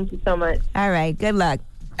advice. Thank you so much. All right. Good luck.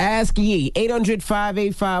 Ask Yee.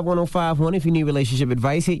 800-585-1051. If you need relationship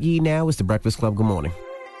advice, hit Yee now. It's the Breakfast Club. Good morning.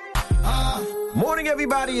 Morning,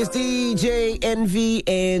 everybody. It's DJ Envy,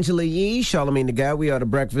 Angela Yee, Charlamagne the Guy. We are the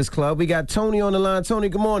Breakfast Club. We got Tony on the line. Tony,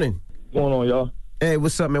 good morning. What's going on, y'all? Hey,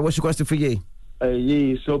 what's up, man? What's your question for Yee? Hey,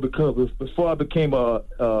 Yee, so because before I became a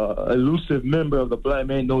elusive member of the Black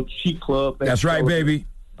Man No Cheat Club. That's right, baby.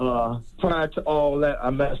 Prior to all that, I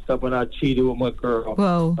messed up when I cheated with my girl.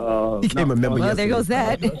 Whoa. Became a member Well, there goes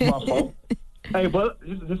that. That's my fault. Hey, but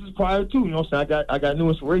this is prior to, you know what I'm saying? I got new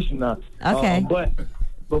inspiration now. Okay. But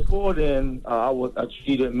before then, I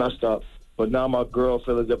cheated and messed up. But now my girl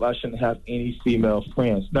feels as if I shouldn't have any female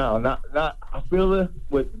friends. Now, not I feel it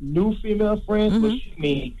with new female friends, but she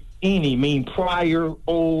mean prior,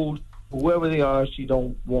 old, whoever they are, she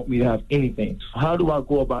don't want me to have anything. So how do I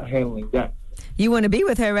go about handling that? You want to be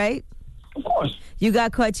with her, right? Of course. You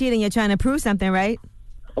got caught cheating. You're trying to prove something, right?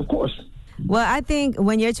 Of course. Well, I think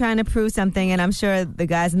when you're trying to prove something, and I'm sure the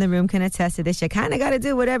guys in the room can attest to this, you kind of got to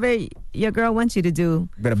do whatever your girl wants you to do.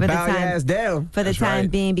 Better for bow the your time, ass down. For the That's time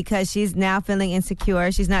right. being, because she's now feeling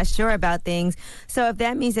insecure. She's not sure about things. So if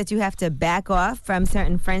that means that you have to back off from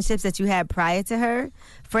certain friendships that you had prior to her,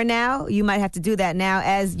 for now, you might have to do that. Now,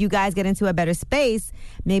 as you guys get into a better space,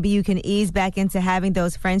 maybe you can ease back into having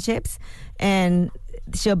those friendships, and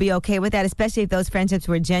she'll be okay with that, especially if those friendships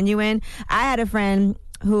were genuine. I had a friend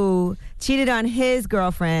who cheated on his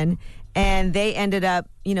girlfriend, and they ended up,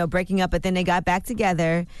 breaking up, but then they got back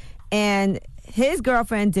together. And his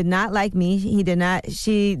girlfriend did not like me. She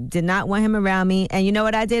did not want him around me. And you know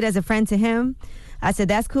what I did as a friend to him? I said,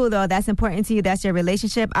 that's cool, though. That's important to you. That's your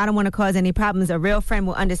relationship. I don't want to cause any problems. A real friend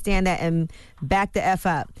will understand that and back the F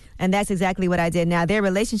up. And that's exactly what I did. Now, their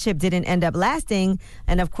relationship didn't end up lasting.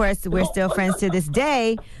 And, of course, we're still friends to this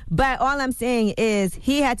day. But all I'm saying is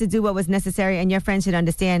he had to do what was necessary, and your friend should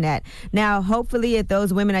understand that. Now, hopefully, if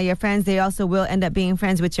those women are your friends, they also will end up being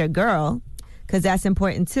friends with your girl, because that's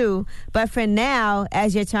important, too. But for now,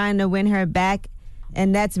 as you're trying to win her back,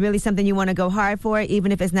 and that's really something you want to go hard for,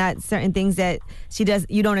 even if it's not certain things that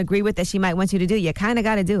you don't agree with that she might want you to do. You kind of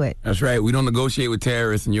got to do it. That's right. We don't negotiate with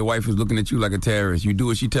terrorists, and your wife is looking at you like a terrorist. You do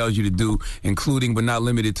what she tells you to do, including but not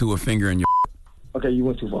limited to a finger in your. Okay, you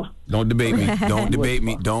went too far. Don't debate me. Don't debate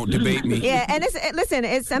me. Don't debate me. Yeah, and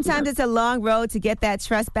sometimes it's a long road to get that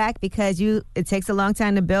trust back, because it takes a long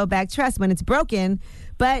time to build back trust when it's broken,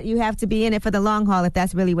 but you have to be in it for the long haul if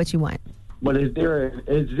that's really what you want. But is there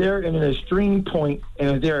an extreme point,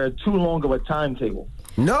 and is there too long of a timetable?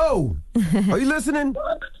 No. Are you listening?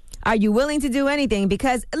 Are you willing to do anything?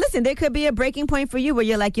 Because, listen, there could be a breaking point for you where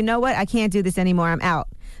you're like, you know what? I can't do this anymore. I'm out.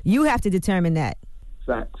 You have to determine that.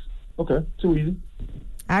 Facts. Okay, too easy.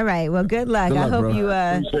 All right. Well, good luck. I hope you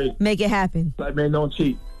make it happen. Black man don't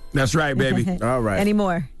cheat. That's right, baby. All right.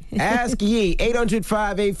 Anymore. Ask Yee,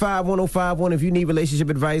 800-585-1051. If you need relationship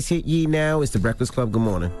advice, hit Yee now. It's the Breakfast Club. Good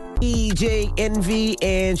morning. DJ Envy,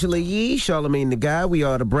 Angela Yee, Charlamagne the Guy. We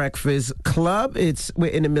are the Breakfast Club. We're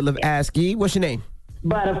in the middle of Ask Yee. What's your name?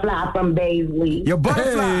 Butterfly from Baisley. Your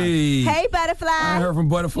Butterfly. Hey, Butterfly. I heard from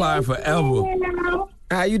Butterfly forever.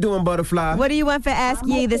 How you doing, Butterfly? What do you want for Ask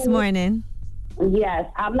Yee this morning?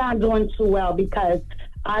 Yes, I'm not doing too well because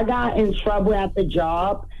I got in trouble at the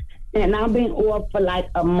job, and I've been off for like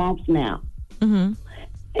a month now. Mm-hmm.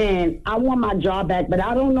 And I want my job back, but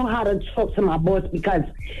I don't know how to talk to my boss because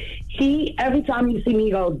every time he see me,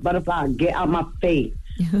 he goes, Butterfly, get out my face.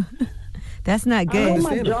 That's not good. I want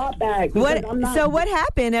my job back. So what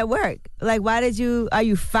happened at work? Like, are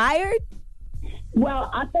you fired? Well,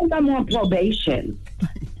 I think I'm on probation.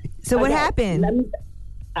 So what happened?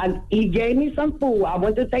 He gave me some food. I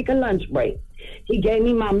went to take a lunch break. He gave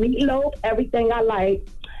me my meatloaf, everything I like.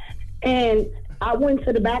 And I went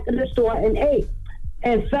to the back of the store and ate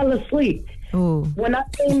and fell asleep. Ooh. When I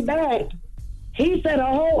came back, he said a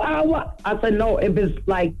whole hour. I said, no, if it's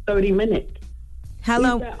like 30 minutes. How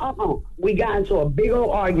long? He said, we got into a big old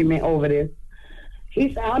argument over this.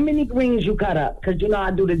 He said, how many greens you cut up? Because, I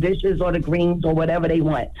do the dishes or the greens or whatever they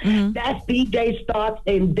want. Mm-hmm. That's DJ Starks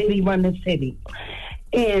and Diddy Run the City.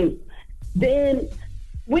 And then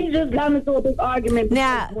we just got into a big argument.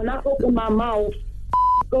 Now, when I open my mouth,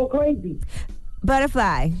 go crazy.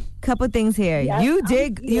 Butterfly, couple things here. Yes, You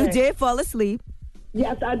did fall asleep.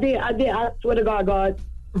 Yes, I did. I swear to God.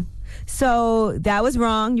 So that was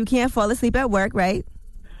wrong. You can't fall asleep at work, right?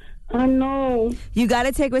 I know. You got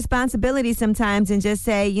to take responsibility sometimes and just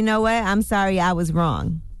say, you know what? I'm sorry, I was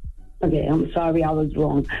wrong. Okay, I'm sorry, I was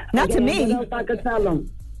wrong. Not to me. What else I could tell him?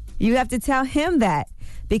 You have to tell him that,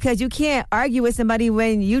 because you can't argue with somebody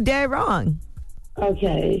when you dead wrong.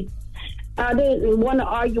 Okay. I didn't want to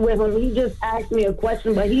argue with him. He just asked me a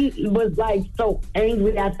question, but he was like so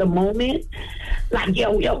angry at the moment. Like,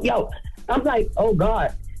 yo. I'm like, oh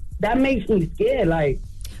God, that makes me scared. Like,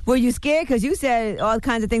 were you scared? Because you said all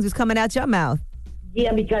kinds of things was coming out your mouth.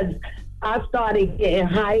 Yeah, because I started getting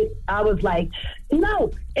hyped. I was like,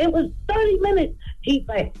 no, it was 30 minutes. He's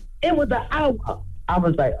like, it was an hour. I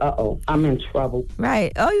was like, I'm in trouble.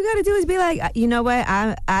 Right. All you got to do is be like, you know what?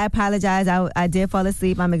 I apologize. I did fall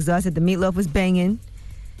asleep. I'm exhausted. The meatloaf was banging.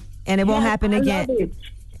 And it won't happen again.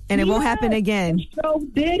 And it won't happen again. So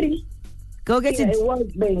did he. Go get it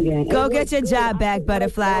was banging. Go get your job back,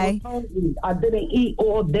 Butterfly. I didn't eat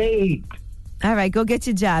all day. All right, go get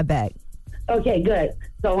your job back. Okay, good.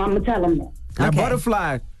 So I'm going to tell him that. Now,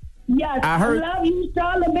 Butterfly. Yes, I love you,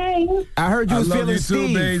 Charlamagne. I heard you was feeling you Steve.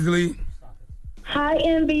 too, Baisley. Hi,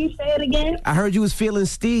 Envy. Say it again. I heard you was feeling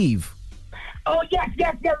Steve. Oh, yes.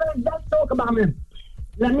 Let's talk about him.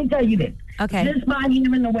 Let me tell you this. Okay. Just by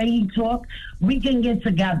hearing the way he talk, we can get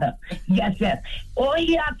together. Yes, yes. All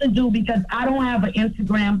he has to do, because I don't have an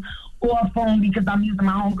Instagram or a phone because I'm using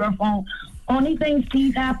my homegirl phone, only thing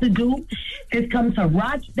Steve has to do is come to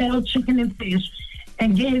Rochdale Chicken and Fish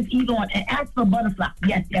and get his eat on and ask for Butterfly.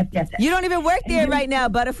 Yes, yes, yes, yes. You don't even work there right now,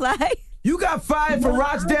 Butterfly. You got fired for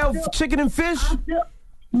Rochdale Chicken and Fish?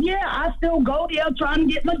 I still go there trying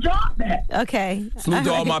to get my job back. Okay. Salute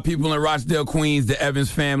to all my people in Rochdale, Queens, the Evans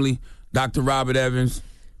family, Dr. Robert Evans,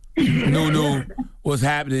 Nunu, what's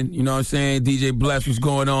happening? You know what I'm saying? DJ Bless, what's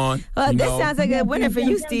going on? Well, this sounds like a winner for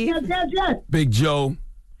you, Steve. Yes. Big Joe.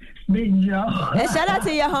 Big Joe. And shout out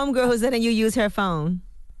to your homegirl who's letting you use her phone.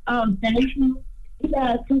 Oh, thank you.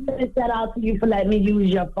 Yes, she said shout out to you for letting me use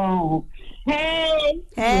your phone. Hey.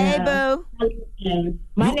 Hey, boo.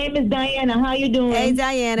 My name is Diana. How you doing? Hey,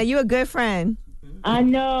 Diana. You a good friend. I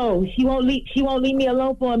know. She won't leave me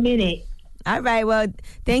alone for a minute. All right. Well,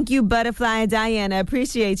 thank you, Butterfly and Diana.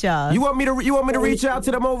 Appreciate y'all. You want me to reach out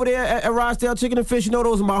to them over there at Rochdale Chicken and Fish? You know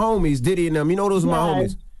those are my homies, Diddy and them. You know those are my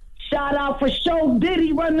homies. Shout out for Show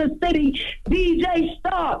Diddy Run the City, DJ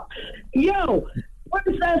Stark. Yo,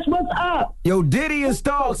 Princess, what's up? Yo, Diddy and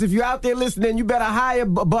Starks, if you're out there listening, you better hire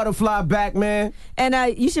Butterfly back, man.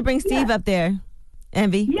 And you should bring Steve up there,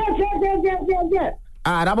 Envy. Yes.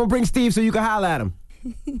 All right, I'm going to bring Steve so you can holler at him.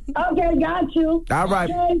 Okay, got you. All right.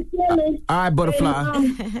 Okay, all right, Butterfly.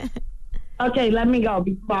 Okay, let me go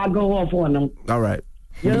before I go off on them. All right.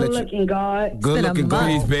 Good looking, God. Good looking, God.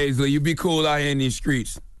 Peace, Baisley. You be cool out here in these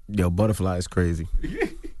streets. Yo, Butterfly is crazy.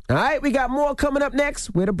 All right, we got more coming up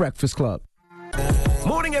next. We're the Breakfast Club.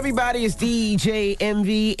 Morning, everybody. It's DJ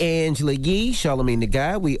Envy, Angela Yee, Charlamagne the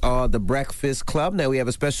Guy. We are the Breakfast Club. Now we have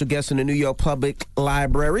a special guest in the New York Public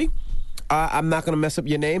Library. I'm not going to mess up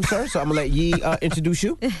your name, sir, so I'm going to let Yee introduce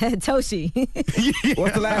you. Toshi.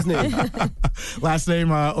 What's the last name? Last name,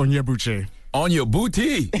 Onyebuchi. On your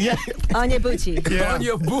booty. Yeah. On your booty. Yeah. On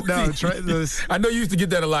your booty. No, try this. I know you used to get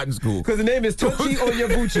that a lot in school. Because the name is Tochi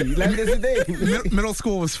Onyebuchi. Like, that's the name. Middle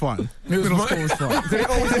school was fun. Middle school was fun. So they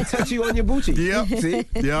always say Tochi Onyebuchi. Yep. See?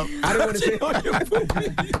 Yep. I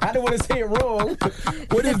didn't want to say it wrong.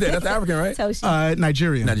 What is that? That's African, right? Toshi.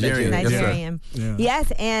 Nigerian. Nigerian. Yeah.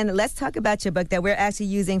 Yes, and let's talk about your book that we're actually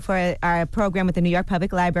using for our program with the New York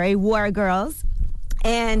Public Library, War Girls.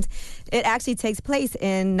 And it actually takes place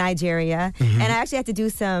in Nigeria. Mm-hmm. And I actually had to do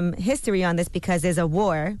some history on this because there's a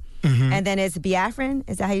war. Mm-hmm. And then it's Biafran.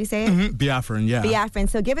 Is that how you say it? Mm-hmm. Biafran, yeah. Biafran.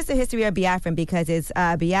 So give us a history of Biafran because it's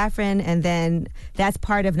Biafran and then that's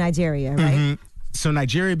part of Nigeria, right? Mm-hmm. So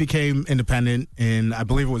Nigeria became independent in, I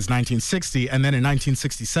believe it was 1960. And then in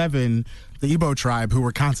 1967, the Igbo tribe, who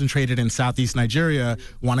were concentrated in southeast Nigeria,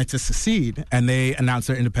 wanted to secede. And they announced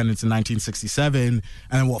their independence in 1967. And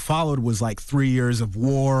then what followed was like 3 years of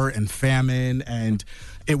war and famine. And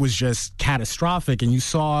it was just catastrophic. And you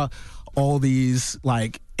saw all these,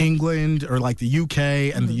 like England or like the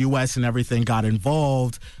UK and the US and everything got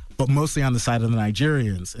involved, but mostly on the side of the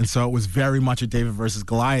Nigerians. And so it was very much a David versus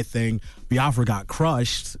Goliath thing. Biafra got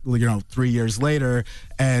crushed, 3 years later,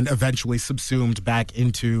 and eventually subsumed back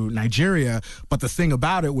into Nigeria. But the thing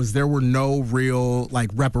about it was there were no real,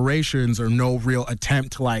 reparations or no real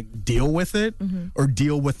attempt to, deal with it or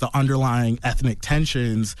deal with the underlying ethnic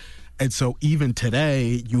tensions. And so even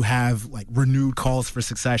today, you have renewed calls for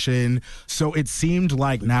succession. So it seemed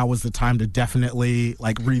like now was the time to definitely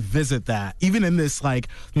revisit that, even in this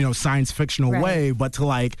science fictional way, but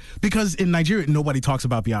to because in Nigeria, nobody talks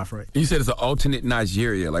about Biafra. You said it's an alternate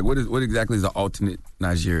Nigeria. What exactly is an alternate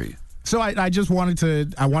Nigeria? So I just wanted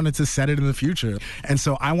to set it in the future. And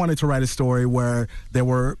so I wanted to write a story where there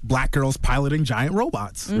were black girls piloting giant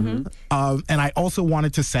robots. Mm-hmm. And I also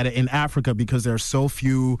wanted to set it in Africa because there are so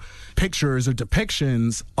few pictures or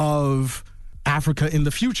depictions of Africa in the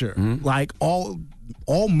future. Mm-hmm.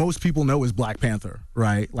 All most people know is Black Panther,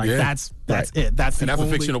 right? That's it. That's a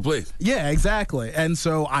fictional place. Yeah, exactly. And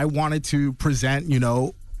so I wanted to present,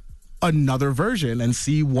 another version and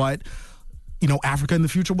see what Africa in the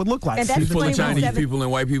future would look like. And that's full of Chinese people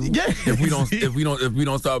and white people. Yeah. If we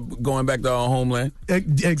don't start going back to our homeland.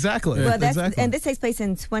 Exactly. Well, exactly. And this takes place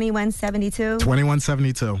in 2172.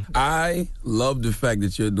 2172. I love the fact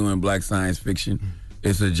that you're doing black science fiction.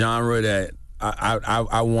 It's a genre that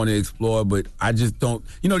I want to explore, but I just don't,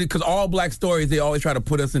 because all black stories, they always try to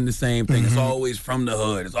put us in the same thing. It's always from the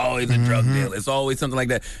hood. It's always a drug deal. It's always something like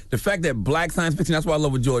that. The fact that black science fiction, that's why I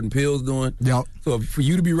love what Jordan Peele's doing. Yep. So for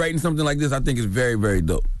you to be writing something like this, I think is very, very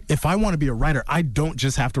dope. If I want to be a writer, I don't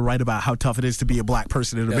just have to write about how tough it is to be a black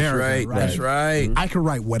person in America. Right? That's right. I can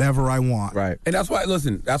write whatever I want. Right. And that's why,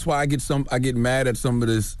 I get mad at some of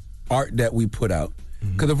this art that we put out.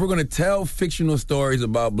 Because if we're going to tell fictional stories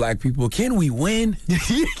about black people, can we win?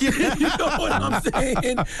 You know what I'm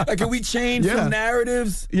saying? Like, can we change some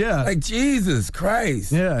narratives? Yeah. Like, Jesus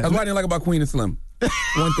Christ. Yeah. That's what I didn't like about Queen and Slim.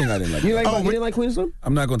 One thing I didn't like. You didn't like Queen and Slim?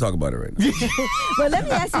 I'm not going to talk about it right now. Well, let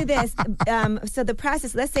me ask you this. So the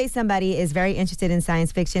process, let's say somebody is very interested in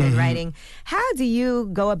science fiction and writing. How do you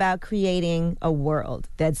go about creating a world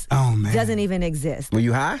that doesn't even exist? Were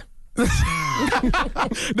you high? No,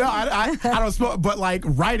 I don't smoke, but like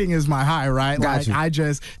writing is my high, right? Got you. I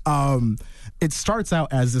just it starts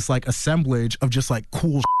out as this like assemblage of just like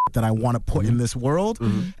cool that I want to put in this world,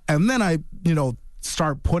 and then I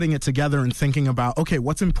start putting it together and thinking about, okay,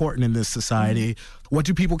 what's important in this society? What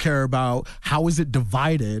do people care about? How is it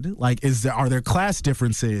divided? Like, are there class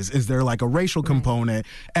differences? Is there like a racial component?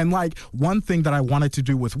 And like one thing that I wanted to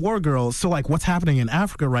do with War Girls, so like what's happening in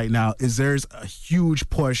Africa right now is there's a huge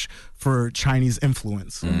push for Chinese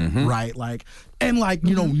influence, right? Like, and like,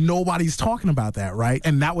 nobody's talking about that, right?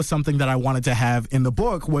 And that was something that I wanted to have in the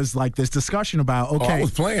book was like this discussion about, okay. I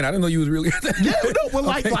was playing. I didn't know you was really.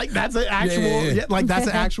 Like that's an actual, like that's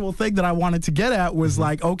an actual thing that I wanted to get at was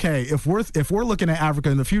like, okay, if we're looking at Africa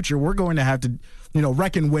in the future, we're going to have to,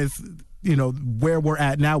 reckon with, where we're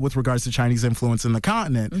at now with regards to Chinese influence in the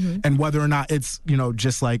continent and whether or not it's,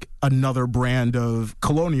 just like another brand of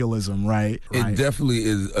colonialism, right? It definitely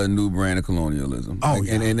is a new brand of colonialism. Oh,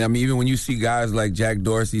 and I mean, even when you see guys like Jack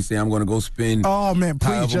Dorsey say, I'm going to go spend oh man,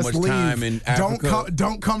 please just much leave. Time in Africa.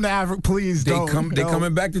 Don't come to Africa, please. They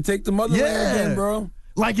coming back to take the motherland again, bro.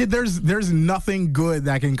 Like there's nothing good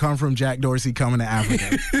that can come from Jack Dorsey coming to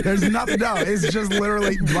Africa. There's nothing. No, it's just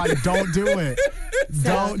literally like, don't do it.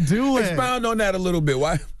 Don't do it. Expound on that a little bit.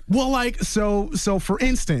 Why? Well, like so for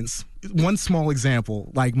instance, one small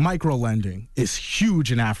example, like micro-lending is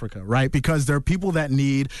huge in Africa, right? Because there are people that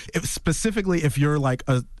need, specifically if you're like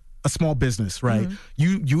a small business, right?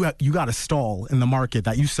 You got a stall in the market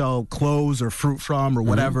that you sell clothes or fruit from or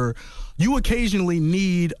whatever. You occasionally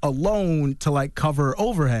need a loan to like cover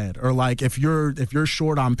overhead or like if you're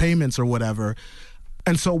short on payments or whatever.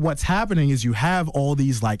 And so what's happening is you have all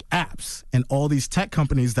these like apps and all these tech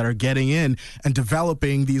companies that are getting in and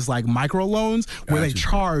developing these like micro loans where they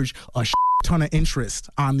charge a ton of interest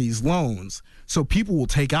on these loans. So people will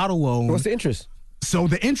take out a loan. What's the interest? So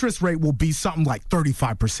the interest rate will be something like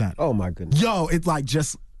 35%. Oh my goodness. Yo, it's like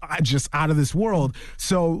just out of this world.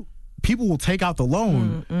 So people will take out the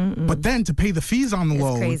loan, but then to pay the fees on the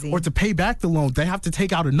loan or to pay back the loan, they have to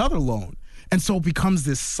take out another loan. And so it becomes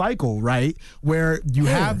this cycle, right? Where you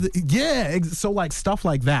have so like stuff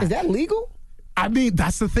like that. Is that legal? I mean,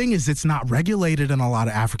 that's the thing is it's not regulated in a lot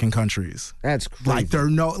of African countries. That's crazy. Like they're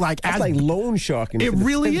that's like loan sharking. It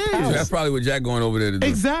really is. That's probably what Jack going over there to do.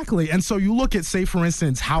 Exactly. And so you look at, say, for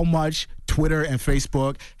instance, how much Twitter and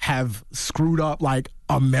Facebook have screwed up like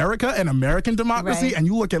America and American democracy, and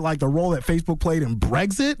you look at like the role that Facebook played in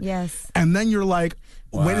Brexit. Yes. And then you're like,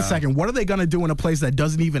 wait a second, what are they going to do in a place that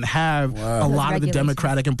doesn't even have a lot of the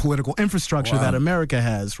democratic and political infrastructure that America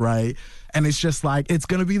has, right? And it's just like, it's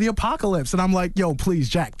going to be the apocalypse. And I'm like, yo, please,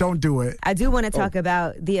 Jack, don't do it. I do want to talk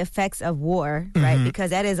about the effects of war, right?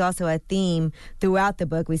 Because that is also a theme throughout the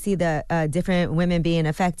book. We see the different women being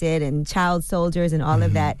affected and child soldiers and all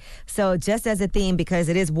of that. So just as a theme, because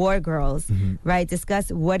it is War Girls, right?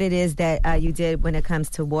 Discuss what it is that you did when it comes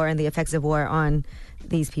to war and the effects of war on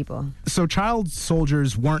these people. So child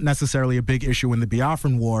soldiers weren't necessarily a big issue in the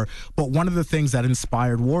Biafran War, but one of the things that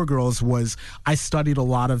inspired War Girls was I studied a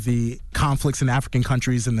lot of the conflicts in African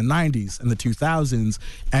countries in the 90s and the 2000s,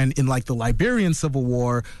 and in like the Liberian Civil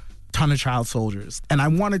War, ton of child soldiers. And I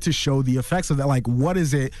wanted to show the effects of that, like what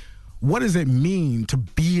does it mean to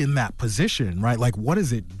be in that position, right? Like what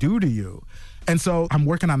does it do to you? And so I'm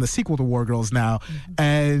working on the sequel to War Girls now,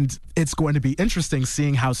 and it's going to be interesting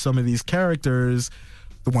seeing how some of these characters,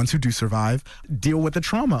 the ones who do survive, deal with the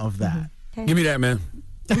trauma of that. Give me that, man.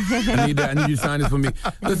 I need that. I need you to sign this for me.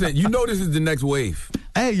 Listen, you know this is the next wave.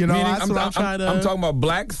 Hey, you know, Meaning, that's what I'm trying to... I'm talking about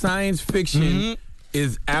black science fiction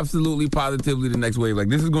is absolutely positively the next wave. Like,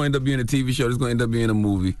 this is going to end up being a TV show. This is going to end up being a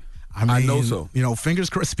movie. I know so. You know, fingers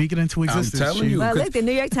crossed, speak it into existence. I'm telling you. Well, look, the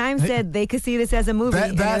New York Times said they could see this as a movie.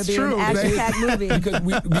 That's true. An action-packed movie.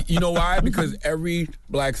 Because you know why? Because every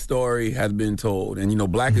black story has been told. And, you know,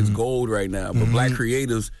 black is gold right now. But black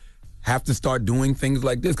creatives have to start doing things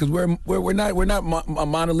like this because we're not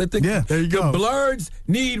monolithic. Yeah, there you go. The blurs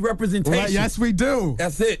need representation. Well, yes, we do.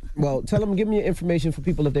 That's it. Well, give me your information for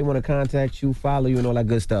people if they want to contact you, follow you, and all that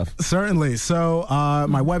good stuff. Certainly. So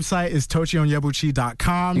my website is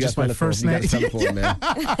tochionyebuchi.com. You just my first name. You got to spell it for him, man.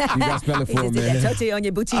 You got to spell it for him, man.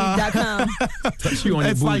 tochionyebuchi.com.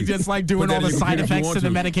 It's like doing all the side effects to the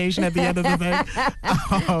medication at the end of the thing.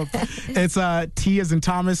 It's T as in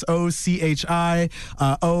Thomas, O-C-H-I,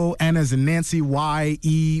 O-N as in Nancy,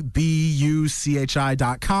 YEBUCHI.com.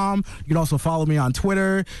 You can also follow me on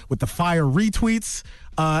Twitter with the fire retweets.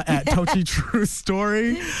 At Tochi True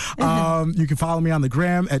Story. You can follow me on the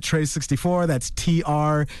gram at Trey64. That's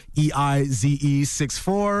TREIZE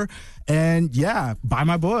 64. And yeah, buy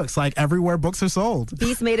my books, like everywhere books are sold.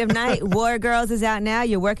 Beast Made of Night, War Girls is out now.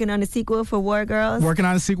 You're working on a sequel for War Girls? Working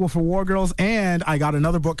on a sequel for War Girls, and I got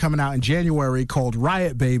another book coming out in January called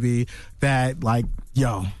Riot Baby that,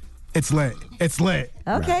 it's lit. It's lit.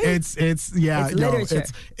 Okay. It's literature.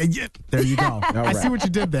 There you go. Right. I see what you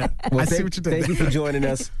did there. Thank you for joining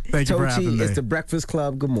us. Thank you for having me. It's the Breakfast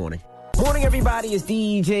Club. Good morning. Morning, everybody. It's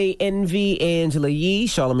DJ Envy, Angela Yee,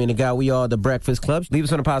 Charlamagne the Guy. We are the Breakfast Club. Leave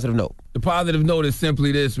us on a positive note. The positive note is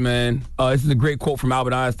simply this, man. This is a great quote from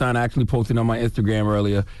Albert Einstein. I actually posted on my Instagram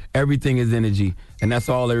earlier. Everything is energy, and that's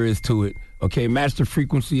all there is to it. Okay, match the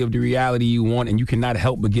frequency of the reality you want, and you cannot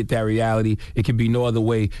help but get that reality. It can be no other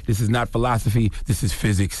way. This is not philosophy. This is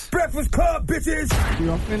physics. Breakfast Club, bitches!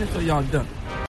 Y'all finished or y'all done?